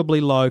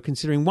remarkably low,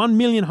 considering 1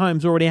 million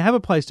homes already have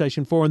a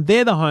PlayStation 4, and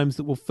they're the homes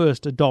that will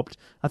first adopt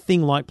a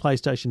thing like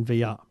PlayStation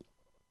VR.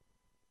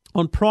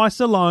 On price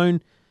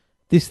alone,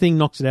 this thing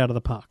knocks it out of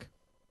the park.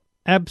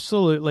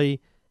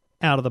 Absolutely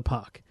out of the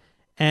park.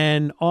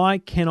 And I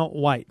cannot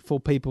wait for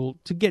people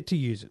to get to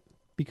use it,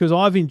 because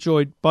I've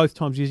enjoyed both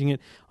times using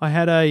it. I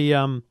had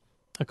a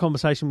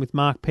conversation with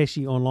Mark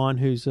Pesce online,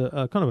 who's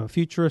a kind of a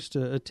futurist,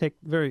 a tech,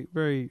 very,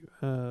 very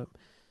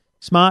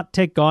smart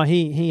tech guy.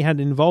 He had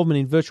an involvement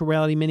in virtual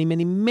reality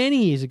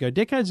many years ago,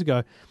 decades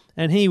ago,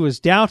 and he was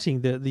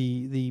doubting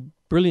the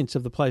brilliance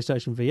of the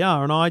PlayStation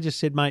VR. And I just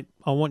said, mate,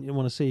 I want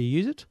to see you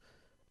use it,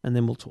 and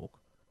then we'll talk.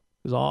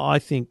 Because I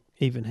think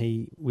even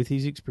he, with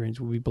his experience,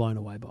 will be blown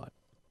away by it.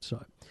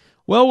 So,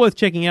 well worth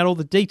checking out. All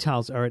the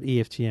details are at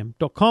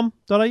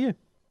EFTM.com.au.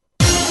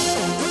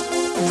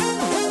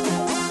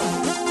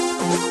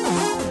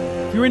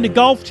 If you're into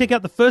golf, check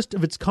out the first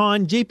of its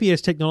kind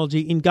GPS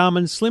technology in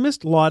Garmin's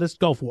slimmest, lightest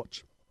golf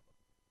watch.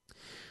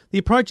 The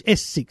Approach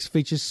S6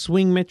 features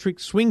swing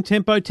metrics, swing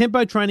tempo,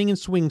 tempo training and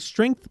swing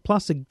strength,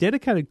 plus a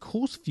dedicated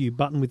course view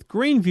button with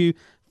green view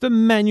for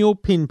manual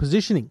pin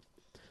positioning.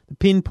 The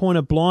pin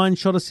pointer blind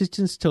shot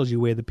assistance tells you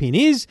where the pin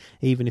is,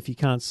 even if you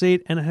can't see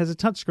it, and it has a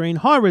touchscreen,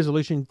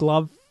 high-resolution,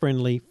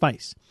 glove-friendly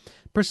face.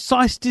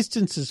 Precise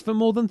distances for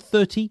more than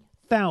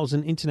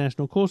 30,000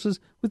 international courses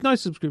with no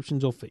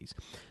subscriptions or fees.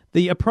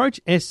 The Approach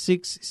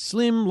S6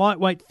 slim,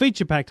 lightweight,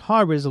 feature-packed,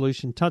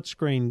 high-resolution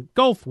touchscreen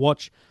golf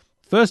watch,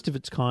 first of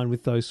its kind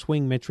with those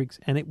swing metrics,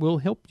 and it will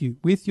help you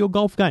with your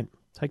golf game.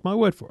 Take my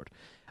word for it.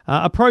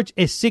 Approach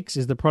S6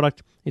 is the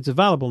product. It's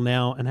available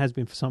now and has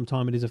been for some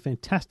time. It is a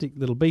fantastic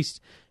little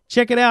beast.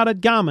 Check it out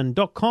at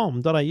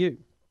garmin.com.au.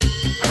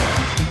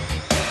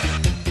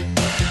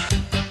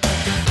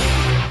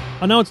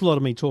 I know it's a lot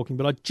of me talking,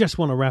 but I just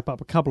want to wrap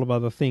up a couple of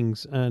other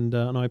things, and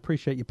I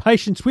appreciate your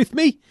patience with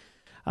me.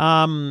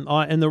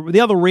 The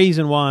other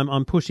reason why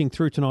I'm pushing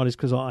through tonight is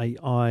because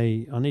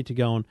I need to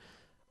go and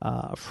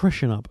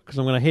freshen up, because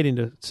I'm going to head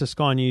into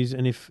Sky News,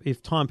 and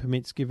if time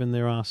permits, given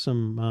there are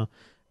some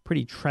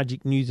pretty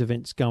tragic news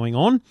events going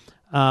on,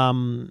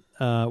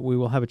 we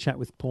will have a chat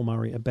with Paul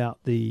Murray about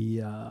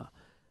the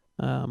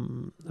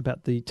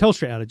about the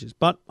Telstra outages.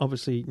 But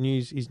obviously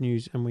news is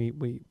news,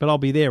 and but I'll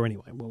be there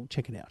anyway. We'll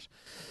check it out.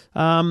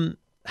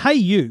 Hey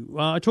You,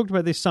 I talked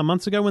about this some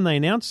months ago when they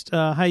announced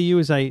Hey You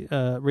is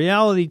a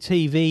reality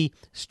TV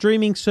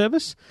streaming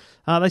service.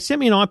 They sent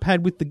me an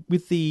iPad with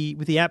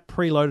the app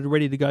preloaded,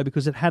 ready to go,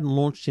 because it hadn't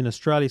launched in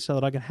Australia, so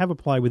that I could have a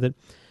play with it.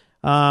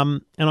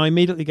 And I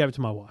immediately gave it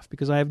to my wife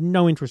because I have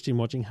no interest in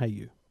watching Hey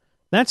You.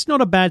 That's not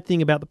a bad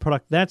thing about the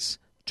product. That's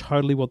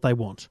totally what they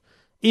want.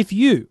 If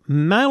you,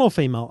 male or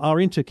female, are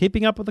into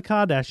keeping up with the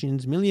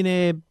Kardashians,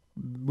 Millionaire,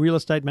 Real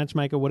Estate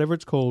Matchmaker, whatever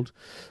it's called,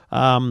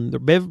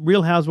 the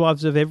Real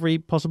Housewives of every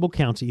possible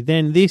county,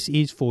 then this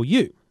is for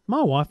you.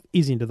 My wife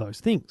is into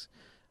those things.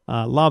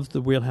 Loves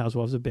the Real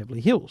Housewives of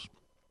Beverly Hills.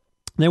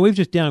 Now, we've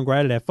just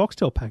downgraded our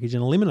Foxtel package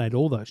and eliminated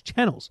all those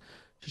channels.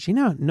 So she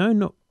now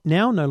no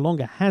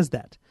longer has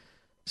that.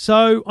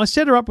 So I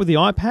set her up with the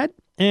iPad,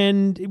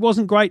 and it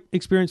wasn't great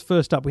experience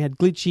first up. We had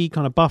glitchy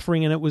kind of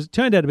buffering, and it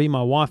turned out to be my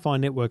Wi-Fi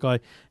network. I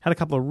had a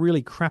couple of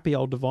really crappy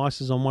old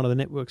devices on one of the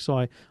networks,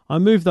 so I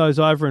moved those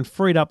over and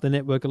freed up the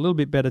network a little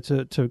bit better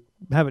to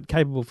have it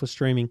capable for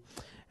streaming,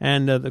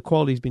 and the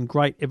quality's been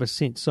great ever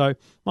since. So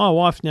my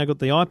wife's now got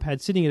the iPad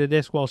sitting at her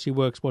desk while she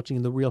works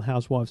watching The Real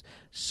Housewives.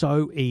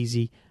 So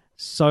easy,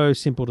 so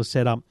simple to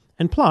set up.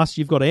 And plus,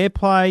 you've got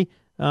AirPlay.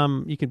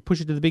 You can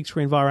push it to the big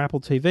screen via Apple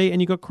TV,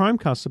 and you've got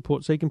Chromecast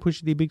support, so you can push it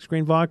to the big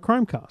screen via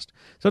Chromecast.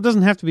 So it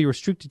doesn't have to be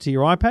restricted to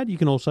your iPad. You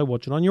can also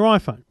watch it on your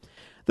iPhone.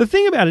 The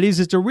thing about it is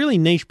it's a really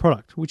niche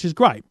product, which is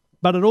great,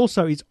 but it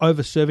also is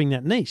over-serving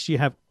that niche. You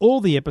have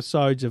all the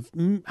episodes of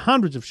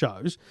hundreds of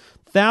shows,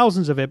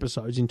 thousands of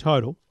episodes in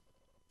total.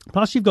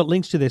 Plus, you've got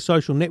links to their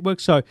social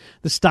networks, so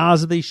the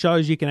stars of these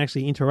shows you can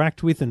actually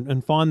interact with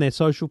and find their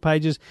social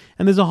pages.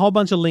 And there's a whole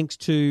bunch of links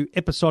to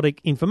episodic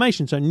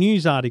information, so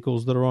news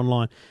articles that are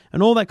online.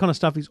 And all that kind of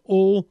stuff is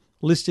all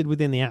listed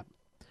within the app.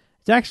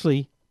 It's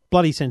actually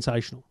bloody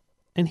sensational.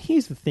 And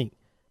here's the thing.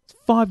 It's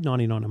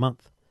 $5.99 a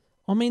month.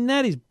 I mean,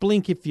 that is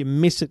blink if you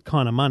miss it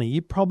kind of money.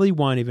 You probably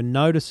won't even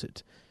notice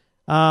it.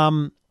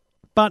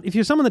 But if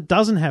you're someone that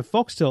doesn't have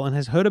Foxtel and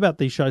has heard about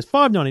these shows,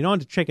 $5.99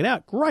 to check it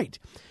out, great.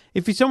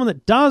 If you're someone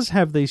that does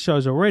have these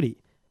shows already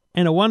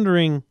and are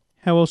wondering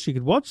how else you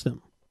could watch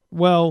them,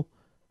 well,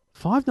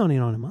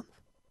 $5.99 a month,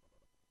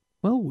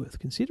 well, worth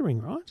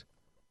considering, right?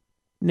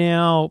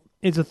 Now,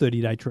 it's a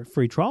 30-day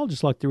free trial,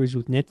 just like there is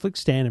with Netflix,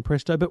 Stan, and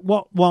Presto. But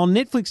while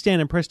Netflix, Stan,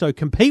 and Presto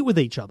compete with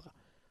each other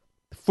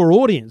for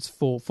audience,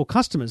 for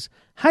customers,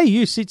 Hey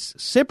You sits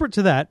separate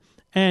to that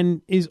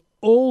and is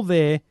all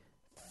there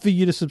for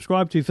you to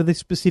subscribe to for this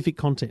specific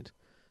content.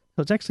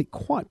 So it's actually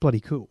quite bloody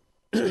cool.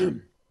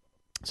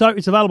 So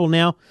it's available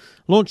now,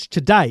 launched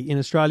today in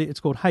Australia. It's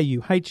called Hey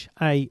You,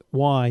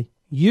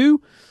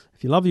 H-A-Y-U.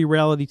 If you love your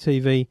reality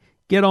TV,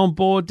 get on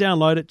board,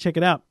 download it, check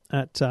it out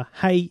at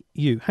Hey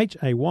You,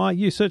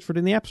 H-A-Y-U. Search for it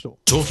in the App Store.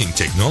 Talking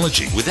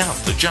technology without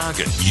the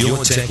jargon.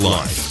 Your Tech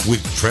Life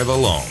with Trevor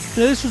Long.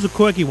 Now, this was a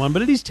quirky one,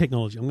 but it is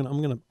technology. I'm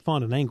going to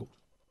find an angle.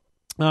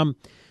 I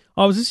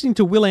was listening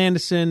to Will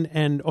Anderson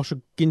and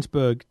Osher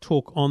Ginsberg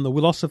talk on the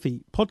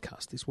Willosophy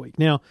podcast this week.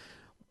 Now,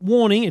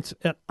 warning, it's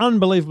an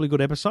unbelievably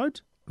good episode.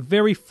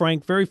 Very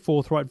frank, very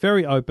forthright,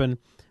 very open,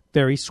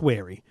 very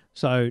sweary.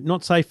 So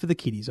not safe for the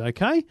kiddies,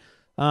 okay?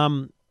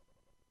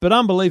 But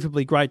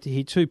unbelievably great to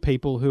hear two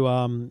people who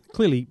are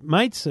clearly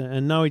mates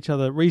and know each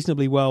other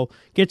reasonably well,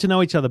 get to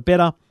know each other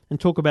better and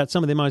talk about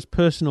some of their most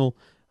personal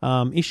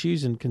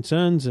issues and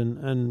concerns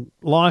and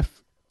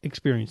life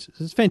experiences.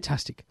 It's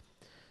fantastic.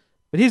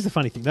 But here's the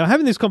funny thing. They were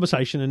having this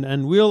conversation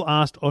and Will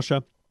asked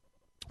Osher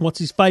what's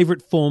his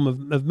favourite form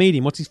of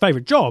medium, what's his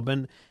favourite job,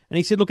 and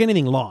he said, look,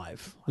 anything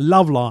live. I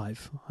love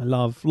live. I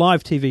love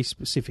live TV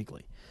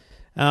specifically.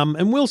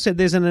 And Will said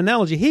there's an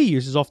analogy he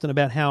uses often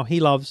about how he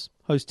loves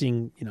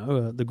hosting,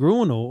 the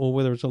Gruen or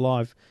whether it's a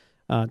live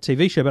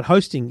TV show, but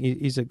hosting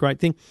is a great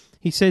thing.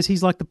 He says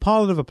he's like the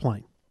pilot of a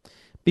plane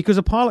because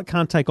a pilot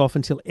can't take off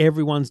until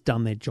everyone's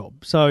done their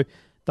job. So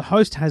the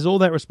host has all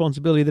that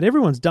responsibility that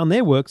everyone's done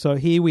their work, so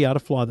here we are to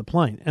fly the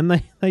plane. And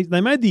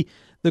they made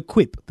the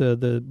quip,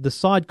 the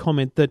side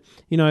comment that,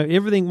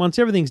 once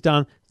everything's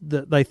done,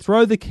 they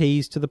throw the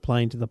keys to the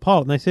plane to the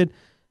pilot. And they said,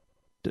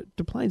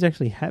 do planes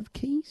actually have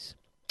keys?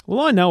 Well,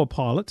 I know a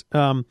pilot,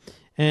 and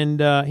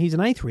he's an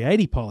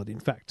A380 pilot, in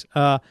fact.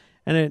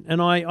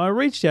 And I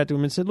reached out to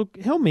him and said, look,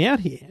 help me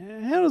out here.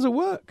 How does it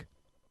work?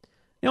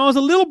 Now, I was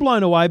a little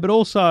blown away, but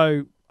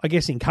also, I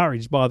guess,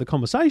 encouraged by the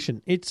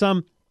conversation. It's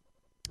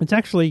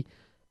actually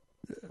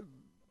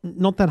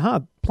not that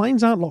hard.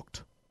 Planes aren't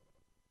locked.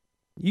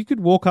 You could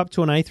walk up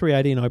to an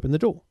A380 and open the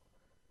door.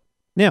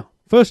 Now,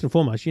 first and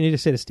foremost, you need a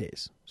set of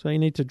stairs. So you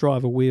need to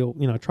drive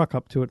a truck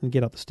up to it and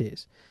get up the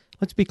stairs.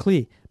 Let's be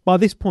clear. By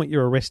this point,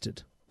 you're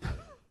arrested.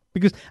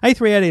 Because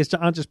A380s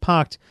aren't just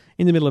parked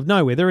in the middle of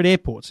nowhere. They're at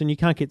airports and you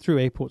can't get through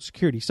airport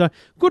security. So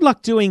good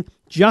luck doing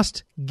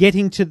just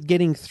getting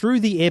through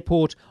the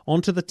airport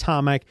onto the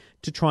tarmac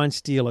to try and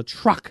steal a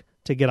truck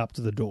to get up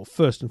to the door,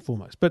 first and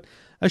foremost. But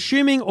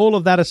assuming all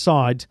of that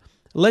aside,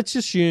 let's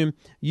assume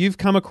you've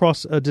come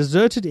across a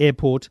deserted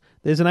airport,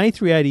 there's an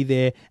A380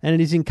 there, and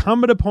it is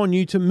incumbent upon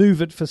you to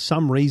move it for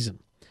some reason.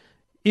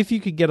 If you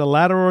could get a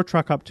ladder or a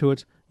truck up to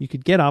it, you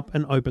could get up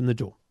and open the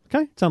door.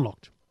 Okay, it's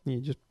unlocked.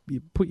 You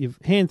put your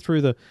hand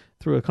through a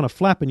kind of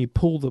flap and you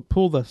pull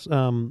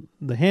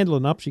the handle,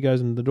 and up she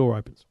goes and the door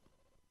opens.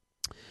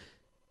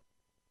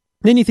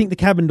 Then you think the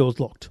cabin door's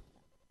locked.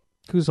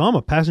 Because I'm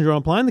a passenger on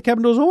a plane, the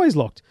cabin door's always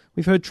locked.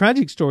 We've heard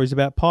tragic stories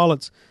about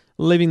pilots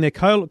leaving their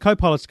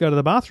co-pilots to go to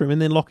the bathroom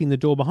and then locking the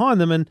door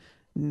behind them, and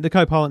the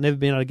co-pilot never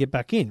being able to get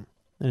back in.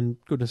 And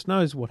goodness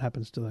knows what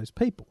happens to those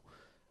people.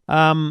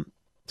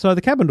 So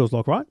the cabin door's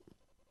locked, right?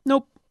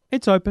 Nope,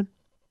 it's open.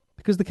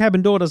 Because the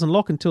cabin door doesn't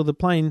lock until the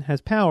plane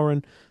has power,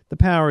 and the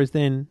power is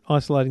then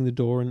isolating the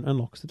door and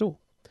unlocks the door.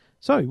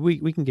 So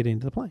we can get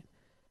into the plane.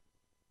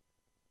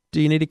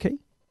 Do you need a key?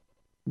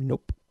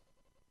 Nope.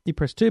 You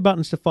press 2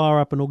 buttons to fire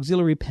up an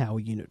auxiliary power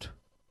unit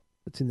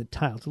that's in the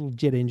tail. It's a little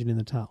jet engine in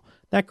the tail.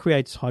 That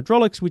creates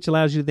hydraulics, which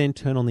allows you to then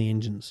turn on the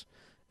engines.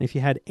 And if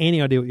you had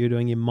any idea what you were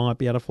doing, you might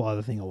be able to fly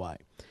the thing away.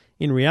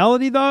 In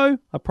reality, though,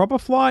 a proper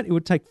flight, it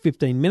would take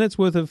 15 minutes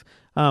worth of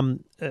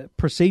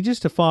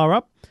procedures to fire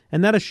up,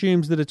 and that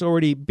assumes that it's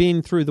already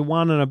been through the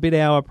 1 and a bit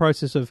hour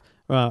process of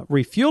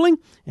refueling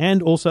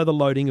and also the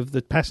loading of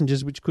the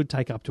passengers, which could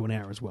take up to an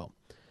hour as well.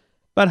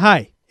 But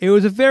hey, it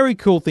was a very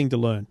cool thing to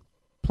learn.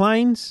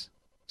 Planes,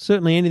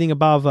 certainly anything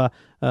above a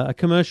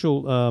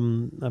commercial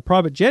a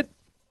private jet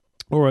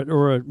or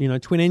a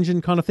twin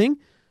engine kind of thing,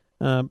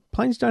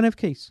 planes don't have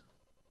keys.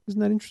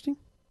 Isn't that interesting?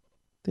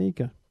 There you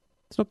go.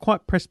 It's not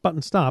quite press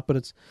button start, but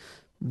it's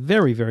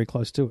very, very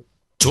close to it.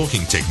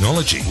 Talking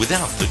technology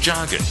without the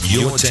jargon.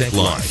 Your Tech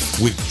Life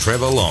with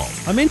Trevor Long.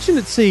 I mentioned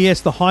at CES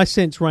the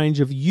Hisense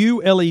range of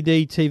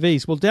ULED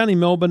TVs. Well, down in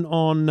Melbourne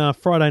on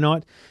Friday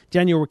night,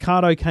 Daniel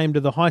Ricciardo came to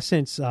the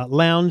Hisense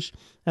lounge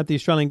at the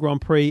Australian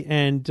Grand Prix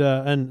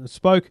and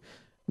spoke,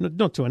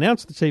 not to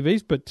announce the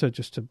TVs, but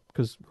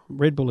because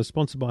Red Bull is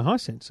sponsored by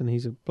Hisense, and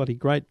he's a bloody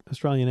great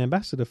Australian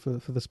ambassador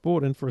for the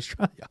sport and for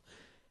Australia.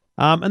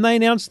 And they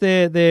announced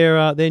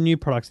their new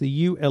products,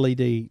 the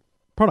ULED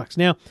products.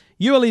 Now,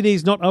 ULED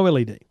is not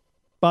OLED,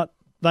 but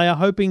they are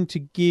hoping to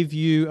give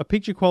you a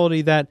picture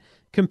quality that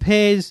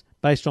compares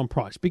based on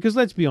price. Because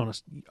let's be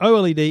honest,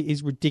 OLED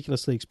is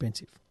ridiculously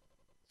expensive.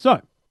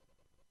 So,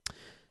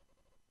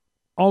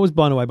 I was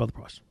blown away by the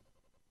price.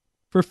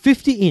 For a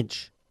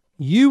 50-inch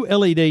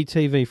ULED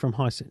TV from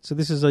Hisense. So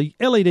this is a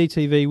LED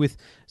TV with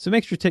some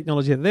extra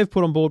technology that they've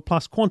put on board,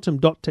 plus quantum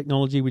dot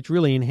technology, which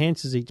really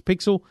enhances each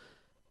pixel.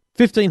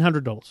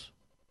 $1,500.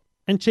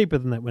 And cheaper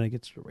than that when it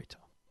gets to retail.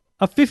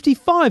 A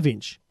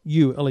 55-inch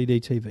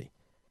ULED TV,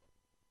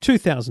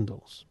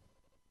 $2,000.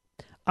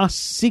 A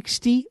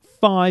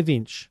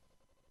 65-inch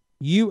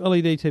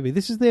ULED TV,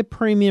 this is their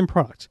premium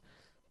product,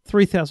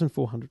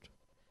 $3,400.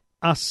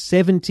 A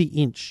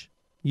 70-inch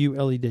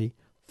ULED,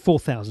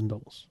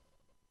 $4,000.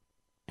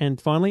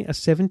 And finally, a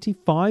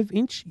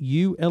 75-inch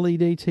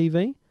ULED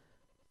TV,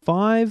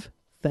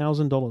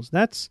 $5,000.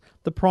 That's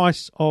the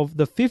price of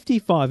the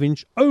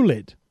 55-inch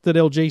OLED that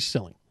LG's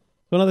selling.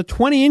 So another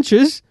 20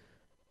 inches...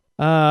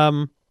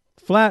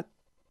 flat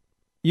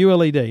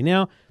ULED.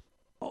 Now,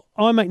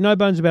 I make no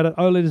bones about it.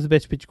 OLED is the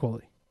best picture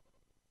quality.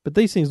 But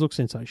these things look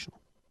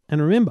sensational.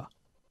 And remember,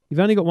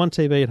 you've only got one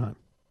TV at home.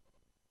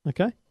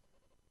 Okay?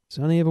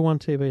 There's only ever one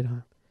TV at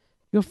home.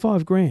 You got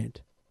 $5,000.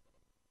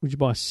 Would you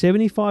buy a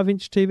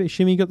 75-inch TV?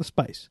 Assuming you got the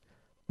space.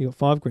 You got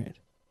 $5,000.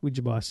 Would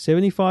you buy a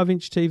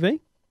 75-inch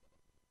TV?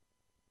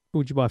 Or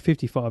would you buy a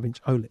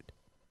 55-inch OLED?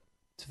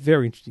 It's a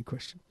very interesting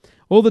question.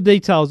 All the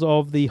details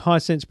of the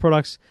Hisense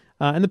products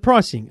and the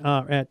pricing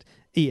are at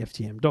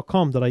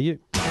EFTM.com.au.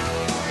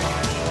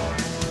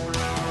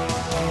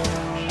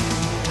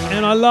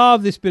 And I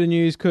love this bit of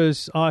news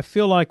because I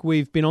feel like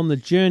we've been on the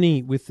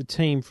journey with the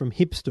team from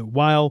Hipster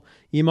Whale.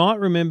 You might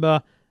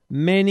remember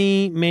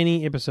many,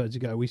 many episodes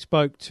ago, we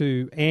spoke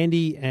to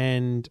Andy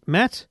and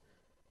Matt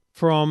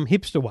from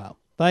Hipster Whale.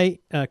 They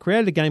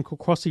created a game called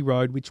Crossy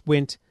Road, which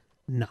went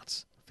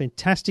nuts.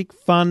 Fantastic,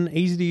 fun,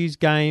 easy-to-use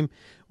game,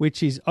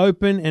 which is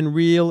open and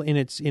real in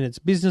its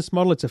business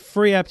model. It's a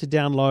free app to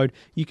download.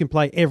 You can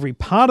play every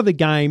part of the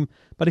game,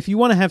 but if you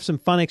want to have some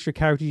fun extra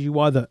characters, you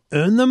either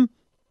earn them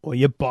or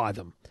you buy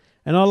them.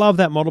 And I love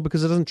that model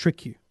because it doesn't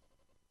trick you.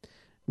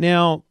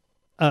 Now,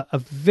 a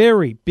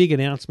very big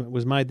announcement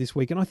was made this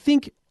week, and I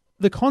think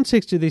the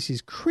context of this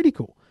is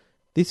critical.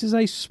 This is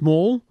a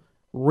small,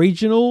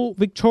 regional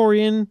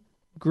Victorian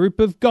group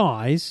of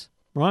guys,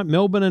 right,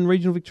 Melbourne and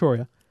regional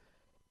Victoria,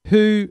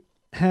 who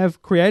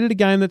have created a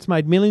game that's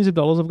made millions of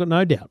dollars, I've got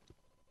no doubt.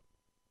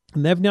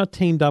 And they've now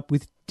teamed up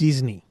with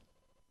Disney.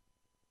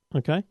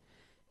 Okay?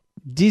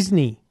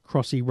 Disney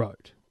Crossy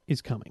Road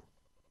is coming.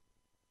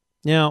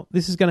 Now,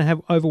 this is going to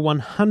have over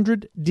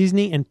 100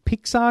 Disney and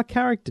Pixar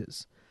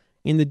characters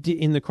in the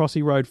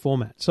Crossy Road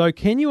format. So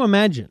can you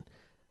imagine?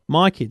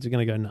 My kids are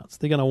going to go nuts.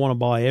 They're going to want to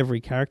buy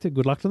every character.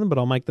 Good luck to them, but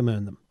I'll make them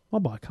earn them. I'll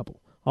buy a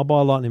couple. I'll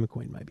buy a Lightning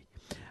McQueen maybe.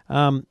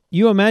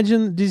 You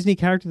imagine the Disney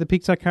character, the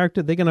Pixar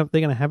character, they're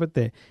gonna have it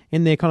there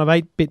in their kind of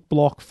 8-bit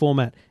block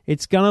format.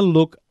 It's gonna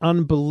look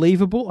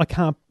unbelievable. I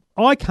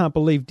can't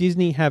believe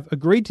Disney have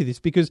agreed to this,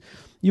 because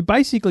you're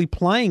basically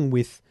playing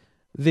with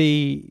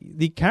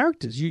the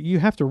characters. You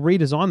have to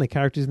redesign the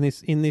characters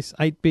in this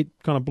 8-bit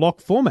kind of block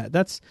format.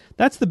 That's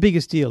the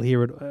biggest deal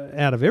here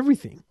out of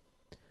everything.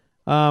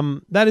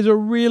 That is a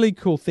really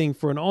cool thing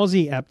for an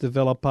Aussie app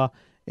developer.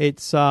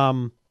 It's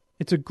a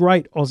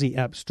great Aussie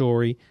app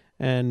story,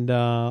 and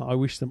I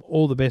wish them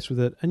all the best with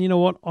it. And you know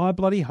what? I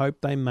bloody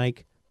hope they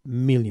make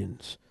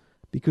millions,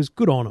 because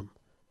good on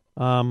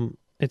them.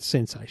 It's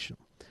sensational.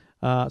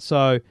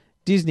 So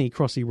Disney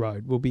Crossy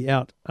Road will be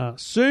out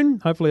soon.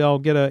 Hopefully I'll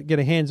get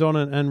a hands on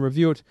and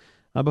review it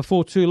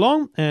before too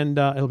long, and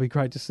it'll be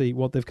great to see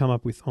what they've come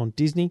up with on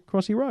Disney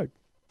Crossy Road.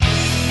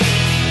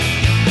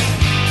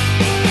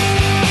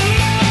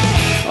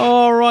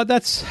 All right,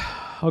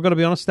 I've got to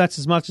be honest, that's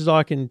as much as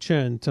I can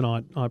churn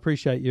tonight. I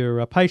appreciate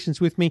your patience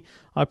with me.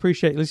 I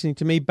appreciate listening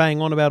to me bang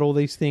on about all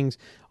these things.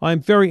 I am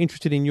very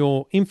interested in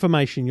your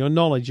information, your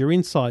knowledge, your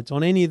insights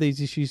on any of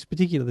these issues,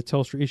 particularly the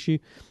Telstra issue.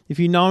 If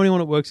you know anyone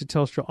that works at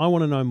Telstra, I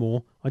want to know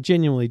more. I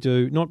genuinely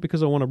do, not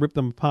because I want to rip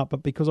them apart,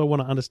 but because I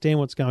want to understand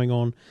what's going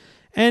on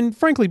and,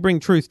 frankly, bring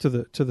truth to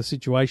the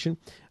situation.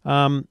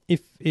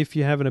 If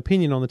you have an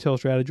opinion on the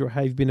Telstra outage or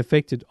how you've been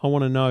affected, I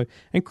want to know.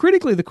 And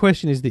critically, the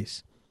question is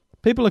this.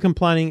 People are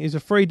complaining, is a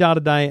free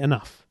data day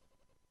enough?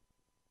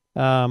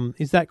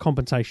 Is that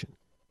compensation?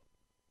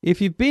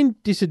 If you've been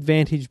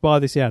disadvantaged by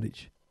this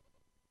outage,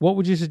 what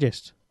would you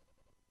suggest?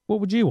 What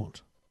would you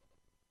want?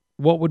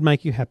 What would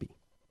make you happy?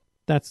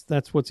 That's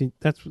what I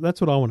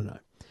want to know.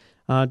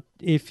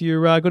 If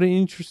you've got an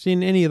interest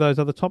in any of those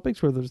other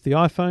topics, whether it's the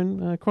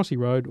iPhone, Crossy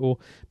Road, or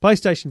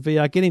PlayStation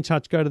VR, get in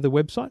touch. Go to the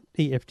website,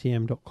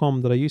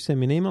 eftm.com.au. Send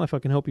me an email if I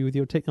can help you with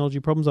your technology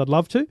problems. I'd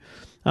love to.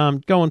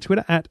 Go on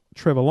Twitter at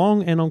Trevor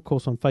Long, and of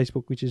course on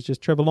Facebook, which is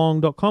just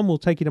trevorlong.com. We'll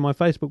take you to my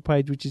Facebook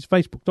page, which is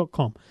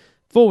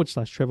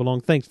facebook.com/Trevor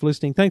Long. Thanks for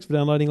listening. Thanks for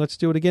downloading. Let's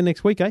do it again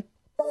next week, eh?